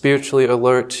was spiritually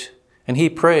alert and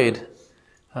he prayed.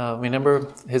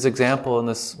 Remember his example in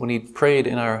this when he prayed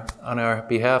on our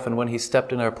behalf and when he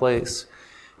stepped in our place.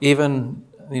 Even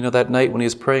that night when he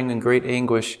was praying in great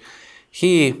anguish,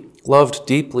 he loved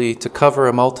deeply to cover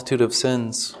a multitude of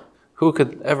sins. Who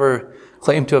could ever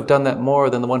claim to have done that more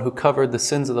than the one who covered the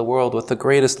sins of the world with the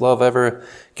greatest love ever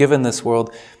given this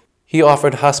world? He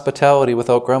offered hospitality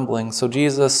without grumbling. So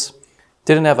Jesus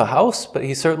didn't have a house, but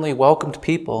he certainly welcomed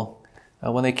people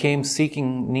when they came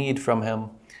seeking need from him.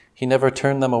 He never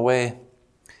turned them away.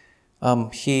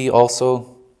 He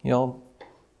also,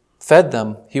 fed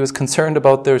them. He was concerned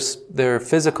about their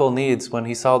physical needs when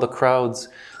he saw the crowds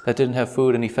that didn't have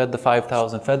food, and he fed the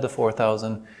 5,000, fed the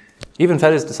 4,000, even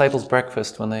fed his disciples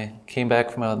breakfast when they came back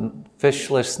from a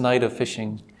fishless night of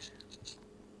fishing.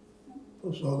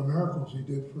 Those all the miracles he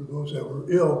did for those that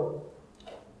were ill.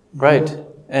 Right.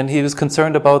 And he was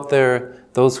concerned about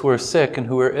those who were sick and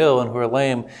who were ill and who were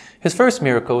lame. His first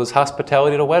miracle was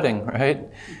hospitality at a wedding, right?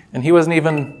 And he wasn't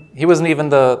even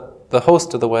the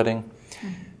host of the wedding.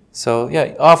 So,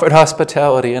 yeah, offered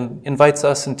hospitality and invites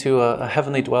us into a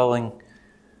heavenly dwelling.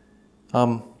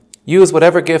 Use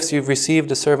whatever gifts you've received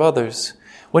to serve others.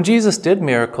 When Jesus did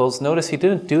miracles, notice he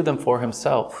didn't do them for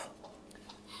himself.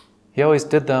 He always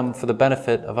did them for the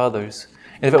benefit of others.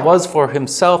 And if it was for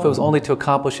himself, it was only to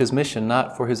accomplish his mission,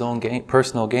 not for his own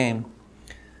personal gain.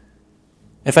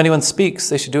 If anyone speaks,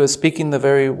 they should do it speaking the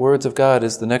very words of God,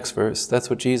 is the next verse. That's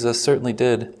what Jesus certainly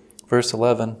did. Verse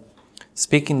 11.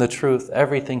 Speaking the truth,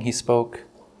 everything he spoke.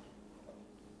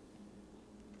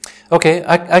 Okay,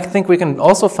 I think we can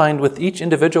also find with each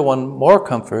individual one more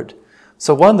comfort.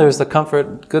 So one, there's the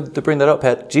comfort, good to bring that up,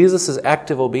 Pat, Jesus'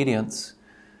 active obedience.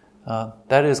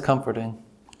 That is comforting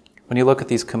when you look at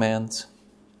these commands.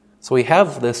 So we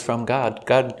have this from God.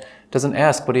 God doesn't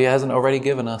ask, but he hasn't already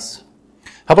given us.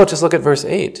 How about just look at verse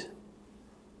 8?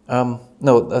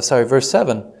 Verse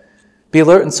 7. Be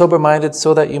alert and sober-minded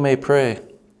so that you may pray.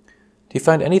 Do you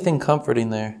find anything comforting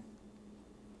there?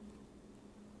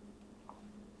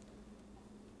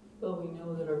 Well, we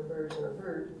know that our prayers are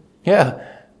heard. Yeah,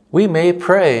 we may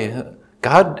pray.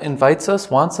 God invites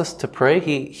us, wants us to pray.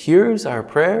 He hears our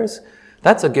prayers.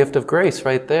 That's a gift of grace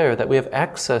right there, that we have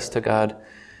access to God.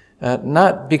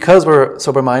 Not because we're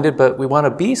sober-minded, but we want to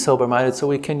be sober-minded so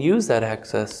we can use that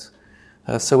access,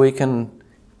 so we can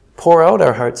pour out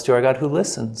our hearts to our God who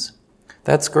listens.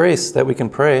 That's grace that we can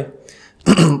pray.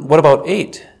 What about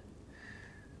 8?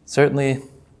 Certainly,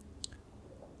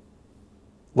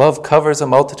 love covers a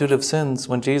multitude of sins.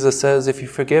 When Jesus says, if you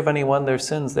forgive anyone their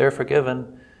sins, they're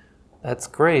forgiven. That's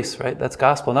grace, right? That's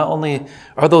gospel. Not only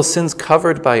are those sins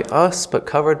covered by us, but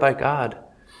covered by God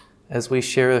as we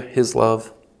share his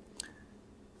love.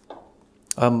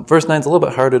 Verse 9 is a little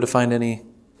bit harder to find any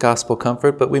gospel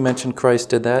comfort, but we mentioned Christ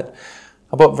did that.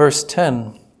 How about verse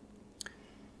 10?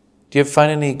 Do you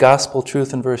find any gospel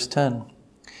truth in verse 10?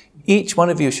 Each one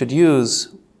of you should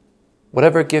use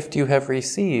whatever gift you have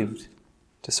received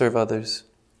to serve others.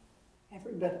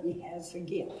 Everybody has a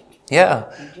gift.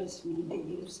 Yeah. You just need to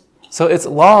use it. So it's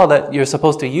law that you're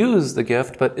supposed to use the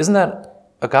gift, but isn't that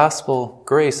a gospel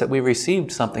grace that we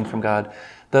received something from God?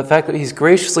 The fact that he's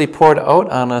graciously poured out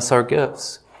on us our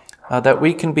gifts, that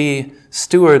we can be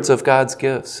stewards of God's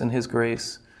gifts and his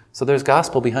grace. So there's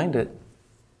gospel behind it.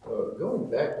 Going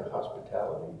back to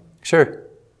hospitality, Sure.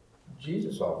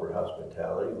 Jesus offered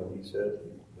hospitality when he said,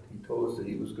 he told us that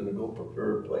he was going to go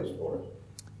prepare a place for us.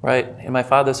 Right. In my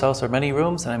Father's house are many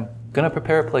rooms, and I'm going to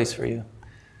prepare a place for you.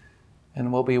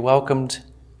 And we'll be welcomed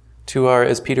to our,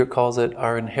 as Peter calls it,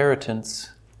 our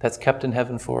inheritance that's kept in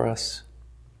heaven for us.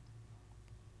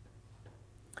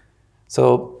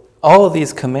 So all of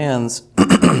these commands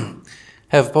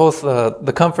have both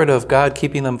the comfort of God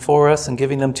keeping them for us and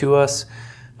giving them to us,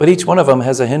 but each one of them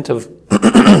has a hint of,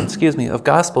 of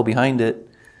gospel behind it.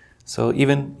 So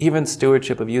even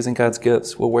stewardship of using God's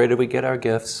gifts. Well, where do we get our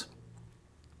gifts?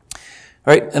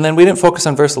 All right, and then we didn't focus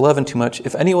on verse 11 too much.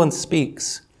 If anyone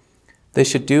speaks, they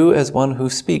should do as one who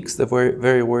speaks the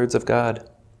very words of God.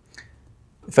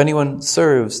 If anyone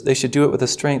serves, they should do it with the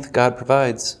strength God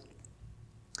provides.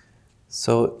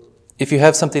 So if you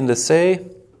have something to say,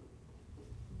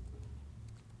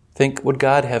 think, would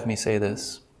God have me say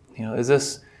this? Is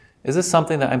this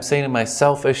something that I'm saying in my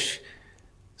selfish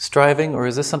striving, or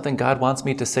is this something God wants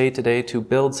me to say today to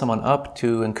build someone up,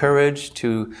 to encourage,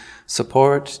 to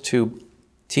support, to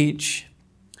teach?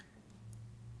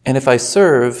 And if I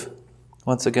serve,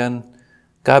 once again,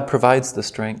 God provides the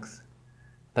strength.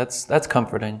 That's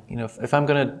comforting. If I'm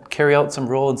going to carry out some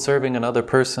role in serving another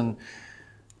person,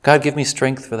 God give me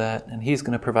strength for that, and he's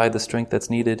going to provide the strength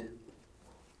that's needed.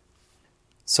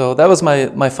 So that was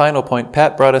my final point.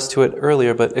 Pat brought us to it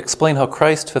earlier, but explain how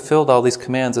Christ fulfilled all these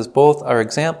commands as both our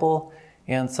example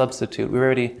and substitute. We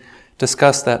already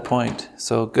discussed that point,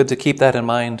 so good to keep that in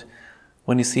mind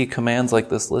when you see commands like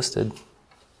this listed.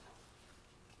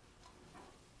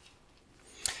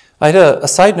 I had a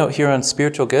side note here on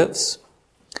spiritual gifts.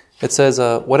 It says,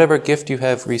 whatever gift you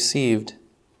have received.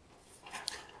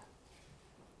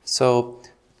 So,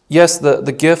 yes,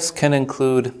 the gifts can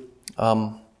include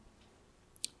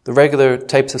the regular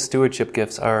types of stewardship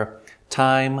gifts, our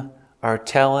time, our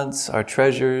talents, our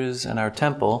treasures, and our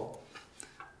temple.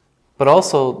 But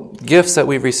also gifts that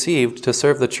we've received to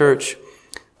serve the church.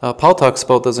 Paul talks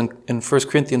about those in 1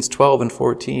 Corinthians 12 and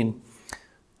 14.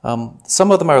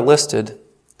 Some of them are listed.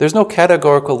 There's no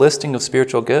categorical listing of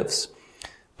spiritual gifts,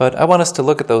 but I want us to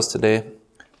look at those today.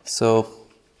 So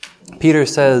Peter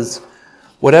says,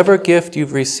 whatever gift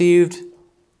you've received,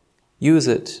 use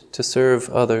it to serve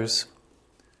others,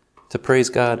 to praise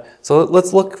God. So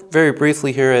let's look very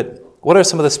briefly here at what are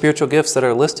some of the spiritual gifts that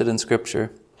are listed in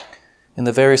Scripture, in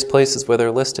the various places where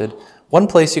they're listed. One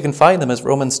place you can find them is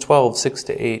Romans 12,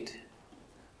 6-8.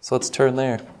 So let's turn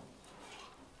there.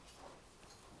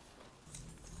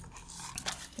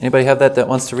 Anybody have that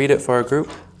wants to read it for our group?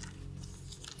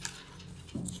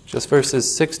 Just Just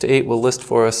verses 6 to 8 will list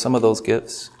for us some of those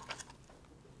gifts.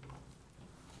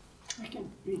 I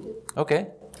can read it. Okay.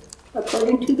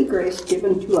 According to the grace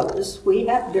given to us, we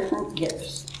have different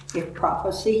gifts. If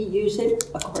prophecy, use it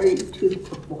according to the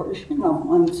proportion of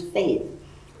one's faith.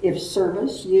 If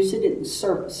service, use it in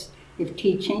service. If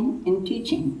teaching, in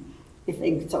teaching. If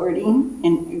exhorting,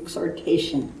 in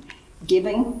exhortation.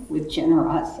 Giving with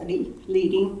generosity,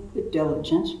 leading with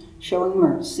diligence, showing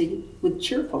mercy with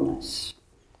cheerfulness.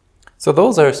 So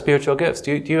those are spiritual gifts.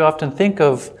 Do you often think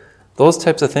of those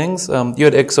types of things? You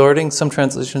had exhorting. Some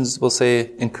translations will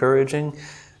say encouraging.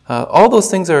 All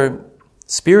those things are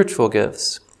spiritual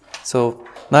gifts. So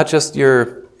not just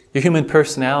your human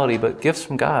personality, but gifts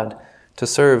from God to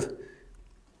serve.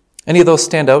 Any of those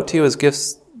stand out to you as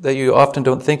gifts that you often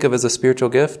don't think of as a spiritual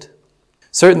gift?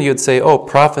 Certainly you'd say,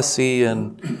 prophecy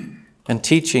and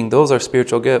teaching, those are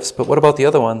spiritual gifts. But what about the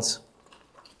other ones?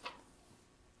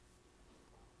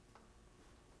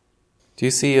 Do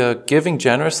you see giving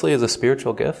generously as a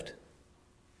spiritual gift?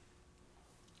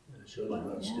 It shows you're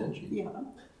not stingy. Yeah.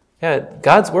 Yeah,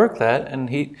 God's worked that, and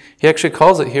He actually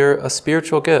calls it here a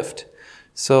spiritual gift.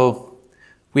 So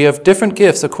we have different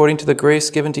gifts according to the grace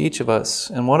given to each of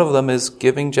us, and one of them is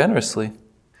giving generously.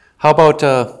 How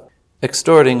about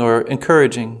exhorting or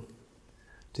encouraging?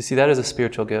 Do you see that as a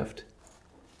spiritual gift?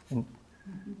 And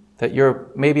that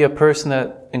you're maybe a person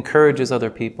that encourages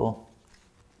other people.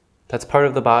 That's part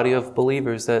of the body of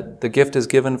believers, that the gift is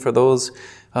given for those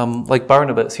like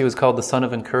Barnabas. He was called the son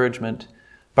of encouragement.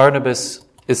 Barnabas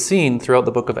is seen throughout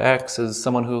the book of Acts as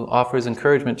someone who offers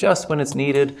encouragement just when it's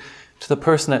needed to the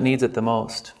person that needs it the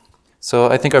most. So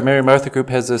I think our Mary Martha group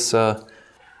has this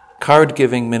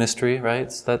card-giving ministry,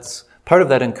 right? So that's part of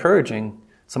that encouraging.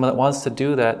 Someone that wants to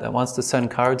do that wants to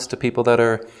send cards to people that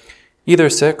are either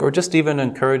sick or just even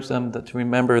encourage them to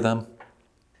remember them.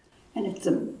 And it's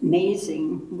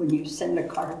amazing when you send a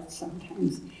card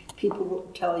sometimes. People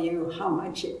will tell you how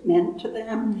much it meant to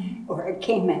them, or it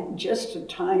came at just a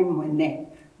time when they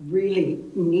really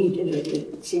needed it.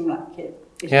 It seemed like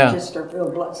it's just a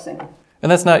real blessing.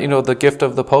 And that's not, the gift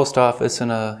of the post office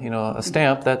and a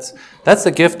stamp. That's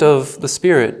the gift of the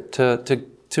Spirit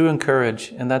to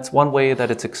encourage, and that's one way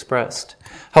that it's expressed.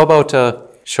 How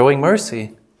about showing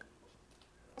mercy?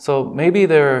 So maybe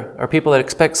there are people that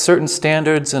expect certain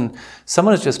standards, and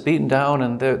someone is just beaten down,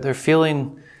 and they're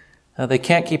feeling they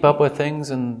can't keep up with things,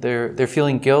 and they're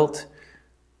feeling guilt.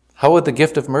 How would the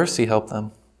gift of mercy help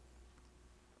them?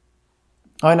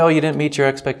 I know you didn't meet your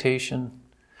expectation.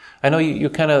 I know you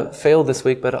kind of failed this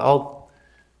week, but I'll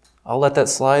let that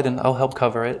slide, and I'll help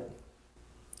cover it.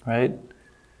 Right?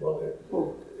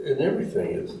 Well, in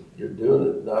everything, you're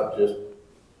doing it not just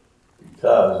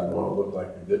because you want to look like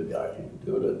a good guy.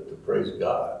 You're doing it to praise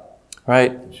God.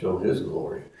 Right. And show His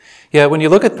glory. Yeah, when you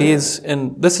look at these,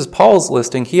 and this is Paul's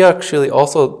listing, he actually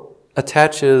also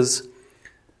attaches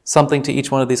something to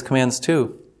each one of these commands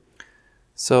too.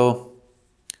 So,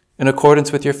 in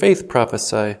accordance with your faith,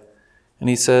 prophesy. And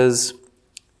he says,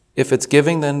 if it's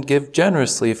giving, then give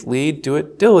generously. If lead, do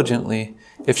it diligently.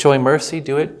 If showing mercy,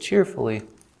 do it cheerfully.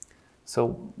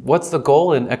 So what's the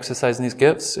goal in exercising these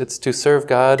gifts? It's to serve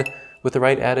God with the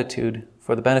right attitude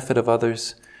for the benefit of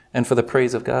others and for the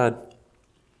praise of God.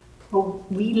 Well,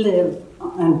 we live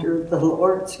under the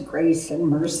Lord's grace and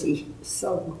mercy,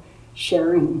 so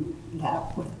sharing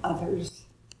that with others.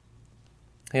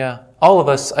 Yeah, all of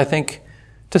us, I think,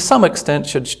 to some extent,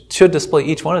 should display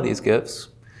each one of these gifts.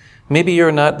 Maybe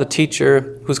you're not the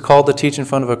teacher who's called to teach in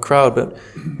front of a crowd, but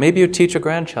maybe you teach a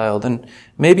grandchild, and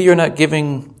maybe you're not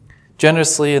giving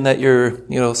generously in that you're,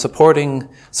 supporting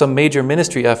some major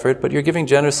ministry effort, but you're giving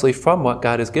generously from what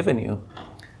God has given you,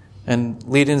 and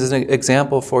leading as an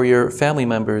example for your family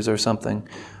members or something.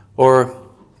 Or,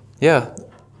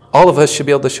 all of us should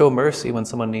be able to show mercy when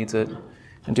someone needs it,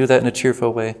 and do that in a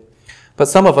cheerful way. But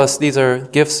some of us, these are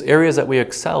gifts, areas that we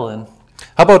excel in.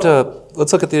 How about,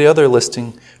 let's look at the other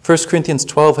listing. 1 Corinthians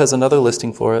 12 has another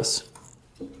listing for us.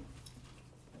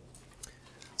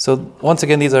 So once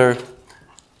again, these are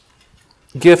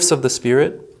gifts of the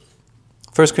Spirit.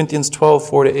 1 Corinthians 12,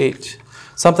 4-8.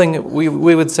 Something we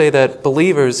would say that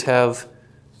believers have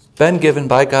been given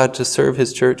by God to serve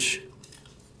His church.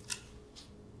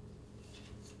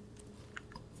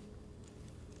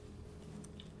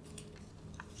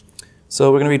 So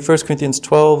we're going to read 1 Corinthians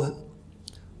 12,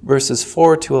 verses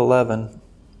 4-11.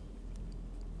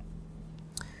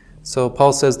 So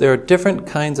Paul says there are different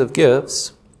kinds of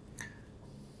gifts,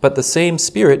 but the same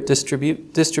Spirit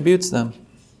distributes them.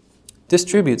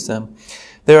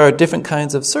 There are different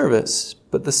kinds of service,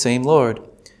 but the same Lord.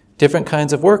 Different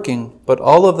kinds of working, but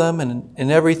all of them and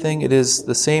in everything it is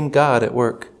the same God at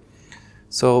work.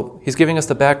 So he's giving us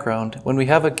the background. When we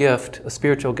have a gift, a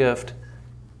spiritual gift,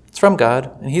 it's from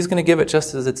God, and he's going to give it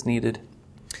just as it's needed.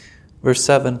 Verse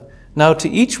 7, now to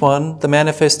each one the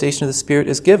manifestation of the Spirit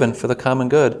is given for the common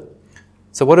good.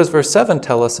 So what does verse 7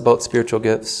 tell us about spiritual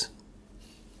gifts?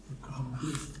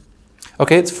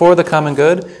 Okay, it's for the common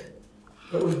good.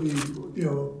 That would be,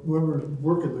 whoever's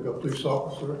working like a police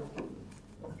officer,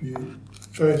 if he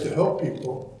tries to help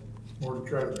people, or to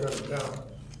try to track them down,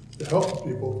 to help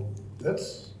people,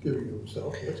 that's giving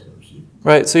himself, that's mercy.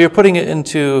 Right, so you're putting it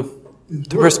into His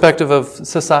the work. perspective of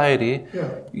society. Yeah.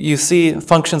 You see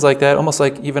functions like that, almost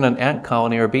like even an ant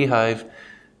colony or beehive.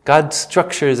 God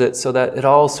structures it so that it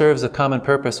all serves a common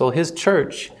purpose. Well, his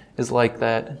church is like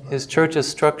that. His church is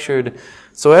structured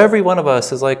so every one of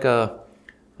us is like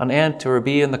an ant or a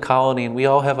bee in the colony, and we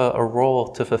all have a role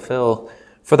to fulfill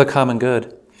for the common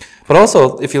good. But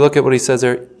also, if you look at what he says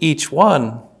there, each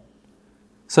one.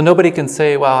 So nobody can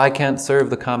say, well, I can't serve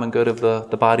the common good of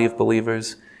the body of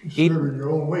believers. You serve in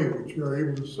your own way, but you are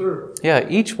able to serve. Yeah,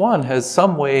 each one has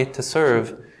some way to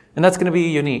serve, and that's going to be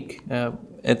unique.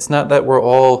 It's not that we're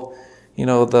all,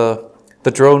 the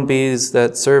drone bees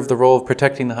that serve the role of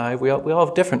protecting the hive. We all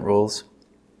have different roles.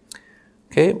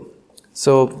 Okay,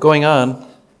 so going on,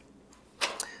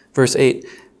 verse 8,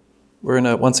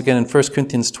 we're once again in 1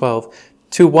 Corinthians 12.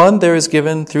 To one there is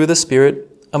given through the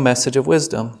Spirit a message of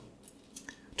wisdom,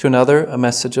 to another a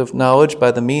message of knowledge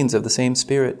by the means of the same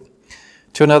Spirit,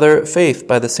 to another faith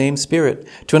by the same Spirit,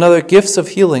 to another gifts of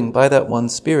healing by that one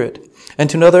Spirit, and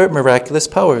to another miraculous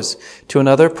powers, to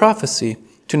another prophecy,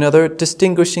 to another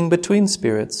distinguishing between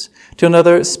spirits, to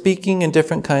another speaking in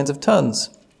different kinds of tongues,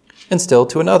 and still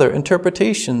to another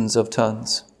interpretations of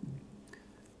tongues.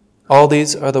 All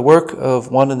these are the work of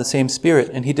one and the same Spirit,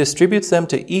 and he distributes them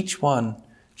to each one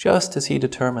just as he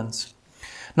determines.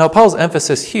 Now, Paul's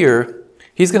emphasis here,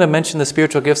 he's going to mention the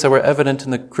spiritual gifts that were evident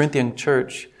in the Corinthian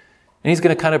church, and he's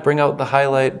going to kind of bring out the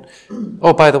highlight.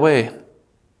 Oh, by the way,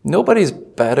 nobody's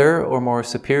better or more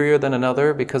superior than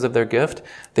another because of their gift.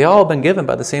 They all have been given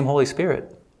by the same Holy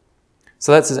Spirit.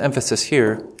 So that's his emphasis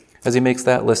here as he makes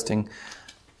that listing.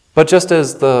 But just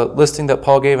as the listing that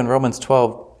Paul gave in Romans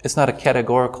 12, it's not a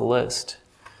categorical list.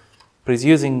 But he's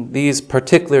using these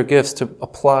particular gifts to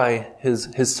apply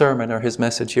his sermon or his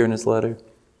message here in his letter.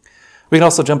 We can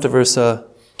also jump to verse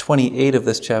 28 of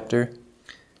this chapter.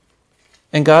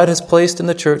 And God has placed in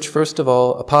the church, first of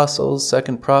all, apostles,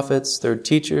 second prophets, third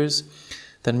teachers,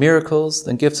 then miracles,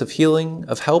 then gifts of healing,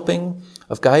 of helping,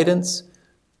 of guidance,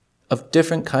 of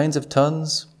different kinds of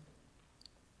tongues.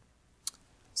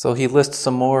 So he lists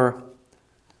some more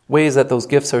ways that those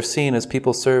gifts are seen as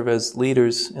people serve as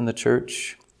leaders in the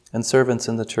church and servants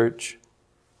in the church.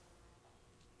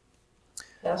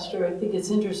 Pastor, I think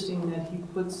it's interesting that he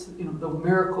puts, the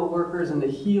miracle workers and the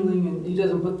healing, and he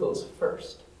doesn't put those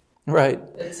first. Right.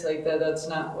 It's like that's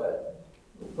not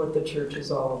what the church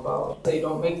is all about. They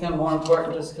don't make them more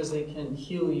important just because they can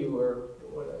heal you or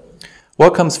whatever.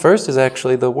 What comes first is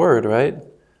actually the word, right?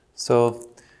 So,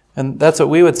 and that's what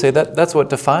we would say, that's what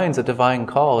defines a divine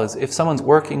call, is if someone's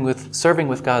serving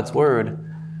with God's word,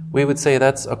 we would say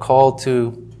that's a call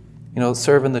to,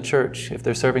 serve in the church if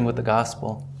they're serving with the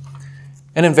gospel.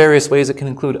 And in various ways it can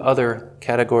include other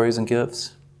categories and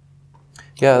gifts.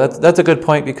 Yeah, that's a good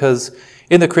point, because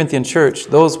in the Corinthian church,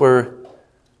 those were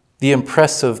the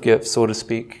impressive gifts, so to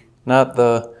speak, not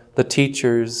the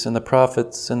teachers and the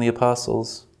prophets and the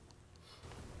apostles.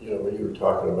 When you were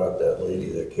talking about that lady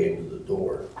that came to the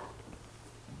door,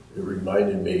 it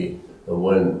reminded me of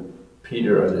when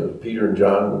Peter and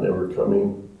John, when they were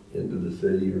coming into the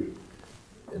city,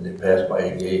 and they passed by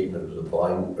a gate, and there was a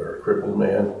blind or a crippled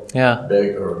man, Yeah. a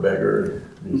beggar,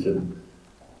 and he said,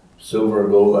 "Silver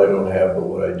and gold I don't have, but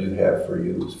what I do have for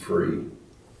you is free."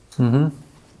 Mm-hmm.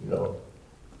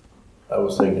 I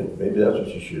was thinking maybe that's what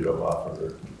you should have offered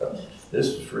her. This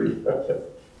is free.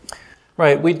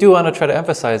 Right, we do want to try to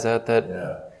emphasize that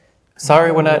Yeah.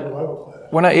 sorry, we're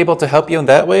not able to help you in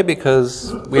that way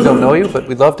because we don't know you, but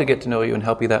we'd love to get to know you and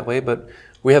help you that way. But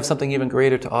we have something even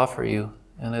greater to offer you,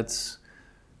 and it's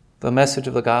the message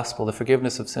of the gospel, the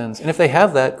forgiveness of sins. And if they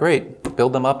have that, great,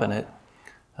 build them up in it,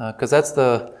 because that's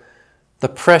the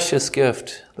precious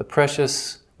gift, the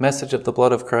precious message of the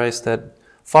blood of Christ that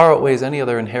far outweighs any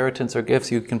other inheritance or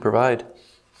gifts you can provide.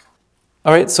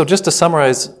 All right, so just to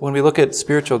summarize, when we look at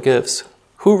spiritual gifts,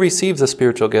 who receives a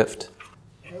spiritual gift?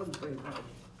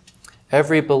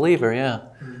 Every believer, yeah.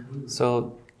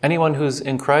 So anyone who's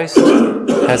in Christ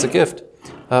has a gift.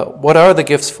 What are the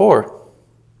gifts for?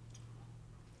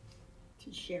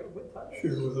 To share with others.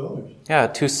 Share with others. Yeah,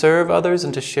 to serve others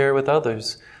and to share with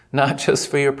others, not just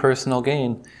for your personal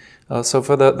gain. So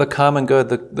for the common good,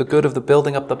 the good of the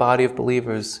building up the body of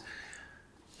believers,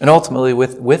 and ultimately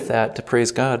with that to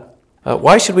praise God.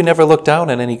 Why should we never look down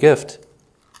on any gift?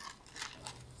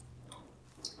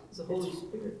 The Holy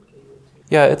Spirit gave it to you.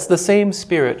 Yeah, it's the same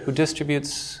Spirit who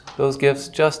distributes those gifts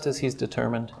just as He's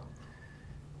determined.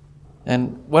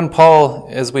 And when Paul,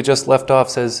 as we just left off,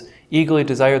 says, eagerly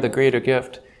desire the greater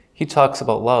gift, he talks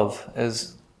about love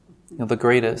as the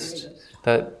greatest.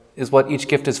 That is what each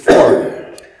gift is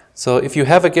for. So if you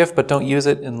have a gift but don't use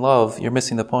it in love, you're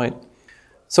missing the point.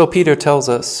 So Peter tells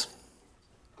us,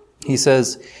 he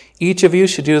says, each of you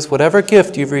should use whatever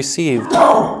gift you've received.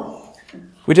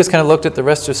 We just kind of looked at the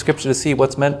rest of Scripture to see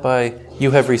what's meant by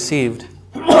you have received.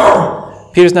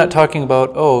 Peter's not talking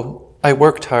about, oh, I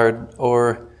worked hard,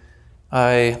 or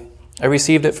I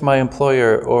received it from my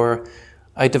employer, or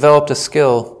I developed a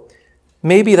skill.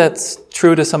 Maybe that's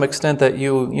true to some extent that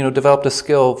you developed a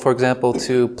skill, for example,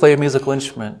 to play a musical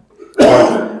instrument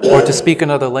or to speak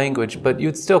another language, but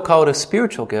you'd still call it a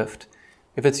spiritual gift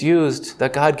if it's used,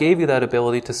 that God gave you that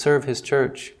ability to serve His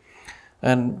church.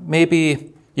 And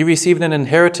maybe you received an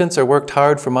inheritance or worked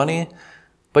hard for money,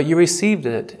 but you received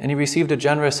it, and you received a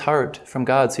generous heart from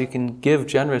God so you can give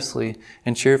generously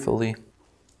and cheerfully.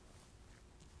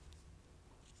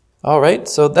 All right,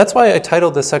 so that's why I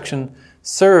titled this section,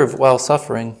 Serve While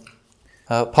Suffering.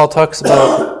 Paul talks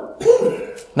about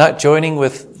not joining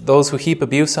with those who heap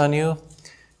abuse on you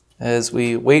as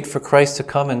we wait for Christ to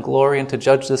come in glory and to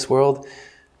judge this world.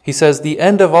 He says, the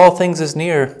end of all things is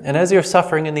near, and as you're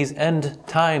suffering in these end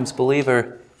times,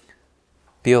 believer,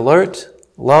 be alert,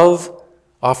 love,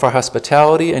 offer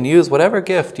hospitality, and use whatever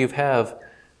gift you have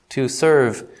to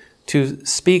serve, to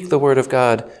speak the word of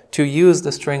God, to use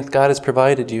the strength God has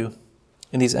provided you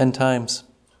in these end times.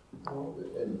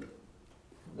 And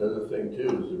another thing,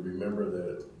 too, is to remember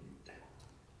that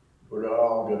we're not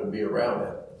all going to be around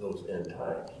at those end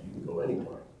times. You can go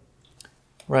anytime.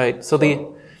 Right. So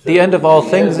the end of all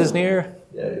things is near.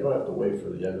 Yeah, you don't have to wait for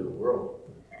the end of the world.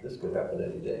 This could happen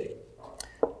any day.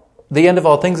 The end of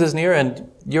all things is near, and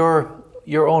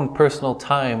your own personal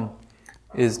time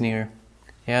is near.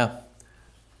 Yeah.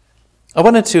 I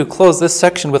wanted to close this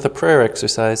section with a prayer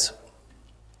exercise.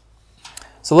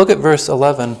 So look at verse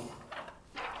 11.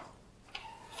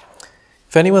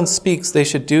 If anyone speaks, they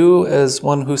should do as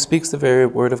one who speaks the very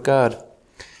word of God.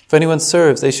 If anyone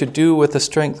serves, they should do with the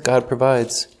strength God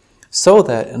provides, so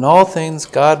that in all things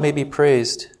God may be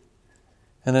praised.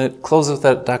 And then it closes with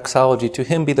that doxology, to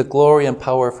Him be the glory and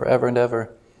power forever and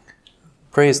ever.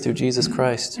 Praise through Jesus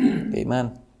Christ.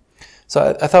 Amen.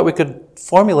 So I thought we could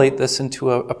formulate this into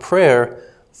a prayer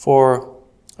for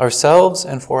ourselves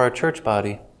and for our church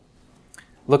body,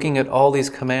 looking at all these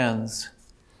commands.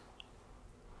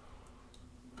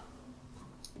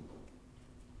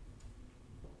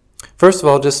 First of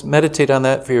all, just meditate on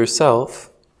that for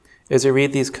yourself as you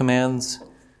read these commands.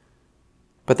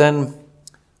 But then,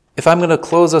 if I'm going to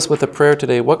close us with a prayer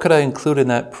today, what could I include in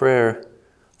that prayer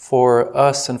for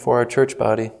us and for our church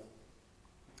body,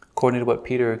 according to what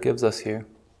Peter gives us here?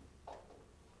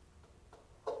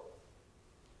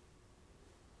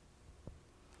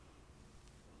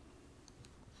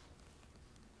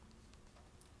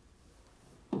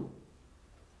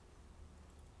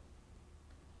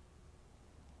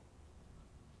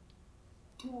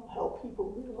 Help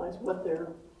people realize what their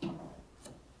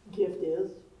gift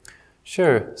is.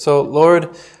 Sure. So,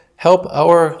 Lord, help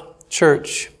our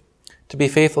church to be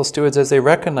faithful stewards as they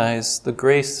recognize the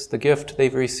grace, the gift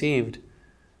they've received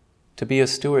to be a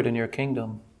steward in your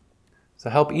kingdom. So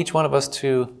help each one of us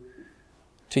to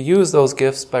use those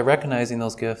gifts by recognizing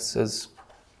those gifts as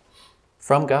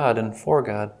from God and for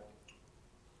God.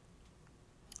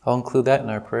 I'll include that in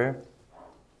our prayer.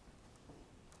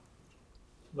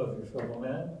 Love your fellow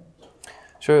man.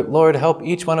 Sure. Lord, help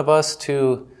each one of us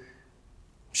to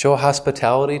show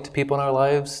hospitality to people in our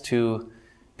lives, to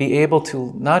be able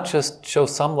to not just show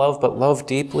some love, but love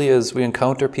deeply as we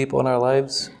encounter people in our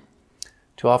lives,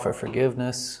 to offer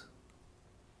forgiveness.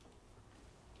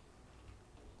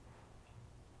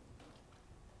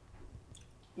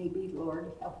 Maybe,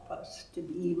 Lord, help us to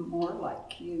be more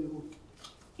like you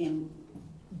in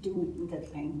doing the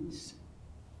things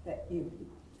that you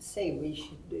say we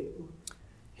should do.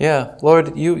 Yeah,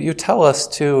 Lord, you tell us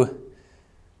to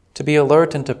be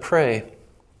alert and to pray.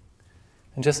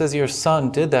 And just as your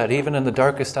Son did that, even in the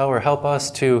darkest hour, help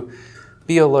us to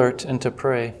be alert and to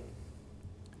pray,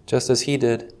 just as He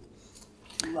did.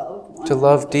 To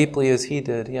love deeply as He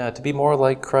did. Yeah, to be more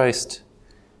like Christ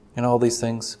in all these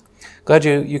things. Glad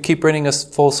you keep bringing us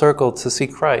full circle to see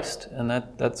Christ, and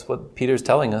that's what Peter's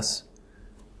telling us.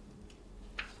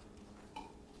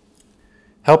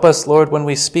 Help us, Lord, when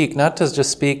we speak, not to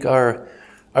just speak our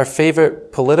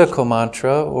favorite political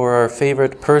mantra or our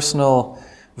favorite personal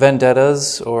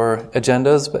vendettas or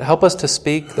agendas, but help us to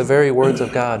speak the very words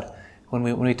of God when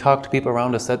we talk to people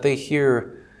around us, that they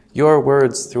hear your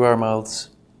words through our mouths.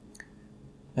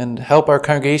 And help our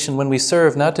congregation when we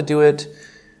serve not to do it,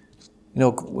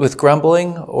 with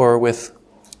grumbling or with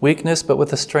weakness, but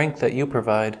with the strength that you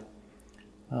provide.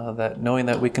 That knowing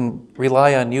that we can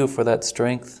rely on you for that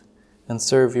strength and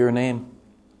serve your name.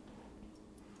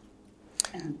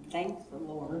 And thank the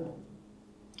Lord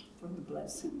for the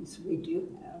blessings we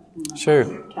do have and the Sure.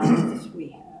 talents we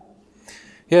have.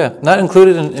 Yeah, not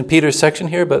included in Peter's section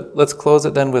here, but let's close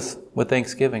it then with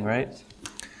thanksgiving, right?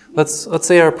 Let's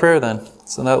say our prayer then,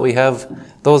 so that we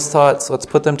have those thoughts. Let's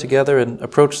put them together and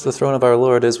approach the throne of our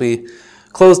Lord as we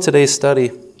close today's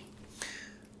study.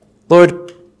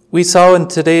 Lord, we saw in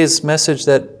today's message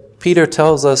that Peter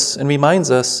tells us and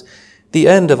reminds us the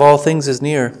end of all things is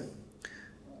near.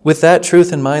 With that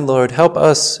truth in mind, Lord, help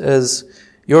us as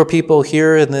your people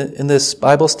here in this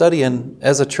Bible study and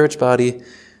as a church body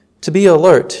to be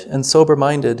alert and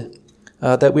sober-minded,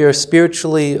 that we are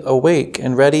spiritually awake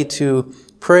and ready to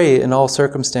pray in all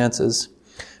circumstances.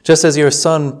 Just as your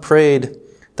Son prayed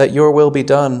that your will be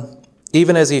done,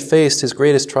 even as he faced his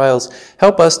greatest trials,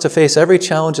 help us to face every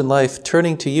challenge in life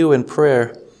turning to you in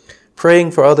prayer,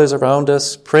 praying for others around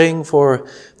us, praying for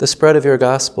the spread of your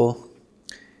gospel.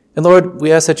 And Lord,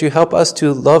 we ask that you help us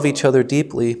to love each other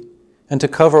deeply and to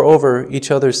cover over each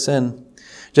other's sin,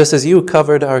 just as you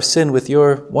covered our sin with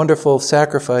your wonderful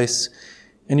sacrifice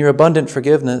and your abundant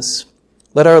forgiveness.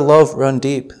 Let our love run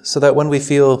deep so that when we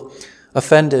feel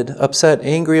offended, upset,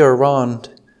 angry, or wronged,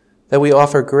 that we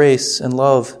offer grace and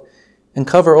love and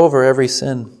cover over every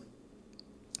sin.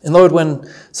 And Lord, when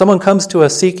someone comes to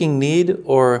us seeking need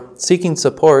or seeking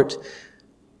support,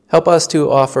 help us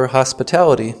to offer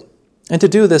hospitality. And to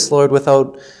do this, Lord,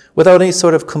 without any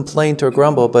sort of complaint or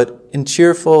grumble, but in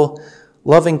cheerful,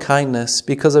 loving kindness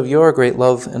because of your great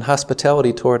love and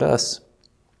hospitality toward us.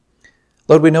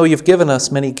 Lord, we know you've given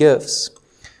us many gifts.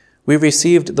 We've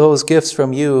received those gifts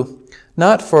from you,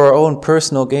 not for our own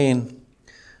personal gain,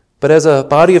 but as a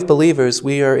body of believers,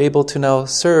 we are able to now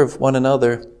serve one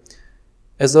another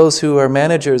as those who are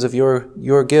managers of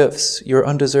your gifts, your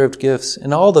undeserved gifts,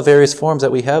 in all the various forms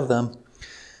that we have them.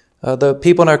 The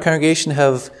people in our congregation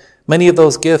have many of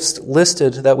those gifts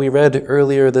listed that we read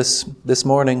earlier this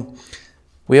morning.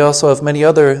 We also have many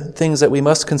other things that we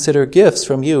must consider gifts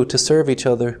from you to serve each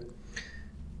other.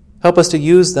 Help us to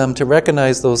use them to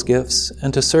recognize those gifts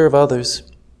and to serve others.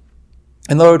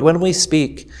 And Lord, when we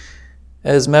speak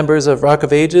as members of Rock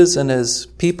of Ages and as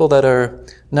people that are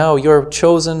now your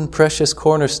chosen precious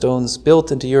cornerstones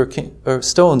built into or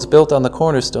stones built on the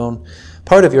cornerstone,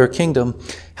 part of your kingdom,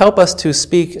 help us to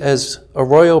speak as a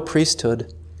royal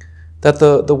priesthood, that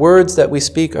the words that we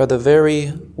speak are the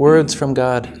very words from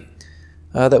God,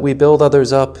 that we build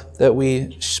others up, that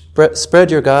we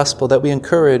spread your gospel, that we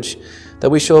encourage,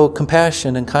 that we show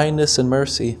compassion and kindness and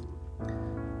mercy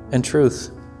and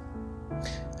truth.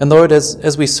 And Lord,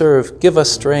 as we serve, give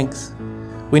us strength.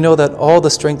 We know that all the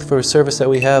strength for service that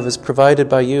we have is provided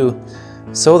by you,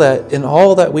 so that in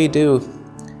all that we do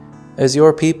as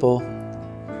your people,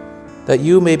 that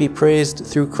you may be praised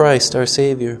through Christ our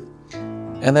Savior,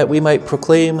 and that we might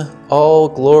proclaim all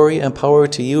glory and power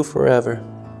to you forever.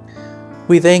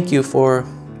 We thank you for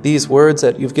these words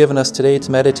that you've given us today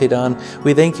to meditate on.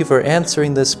 We thank you for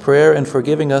answering this prayer and for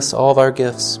giving us all of our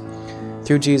gifts.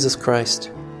 Through Jesus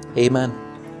Christ. Amen.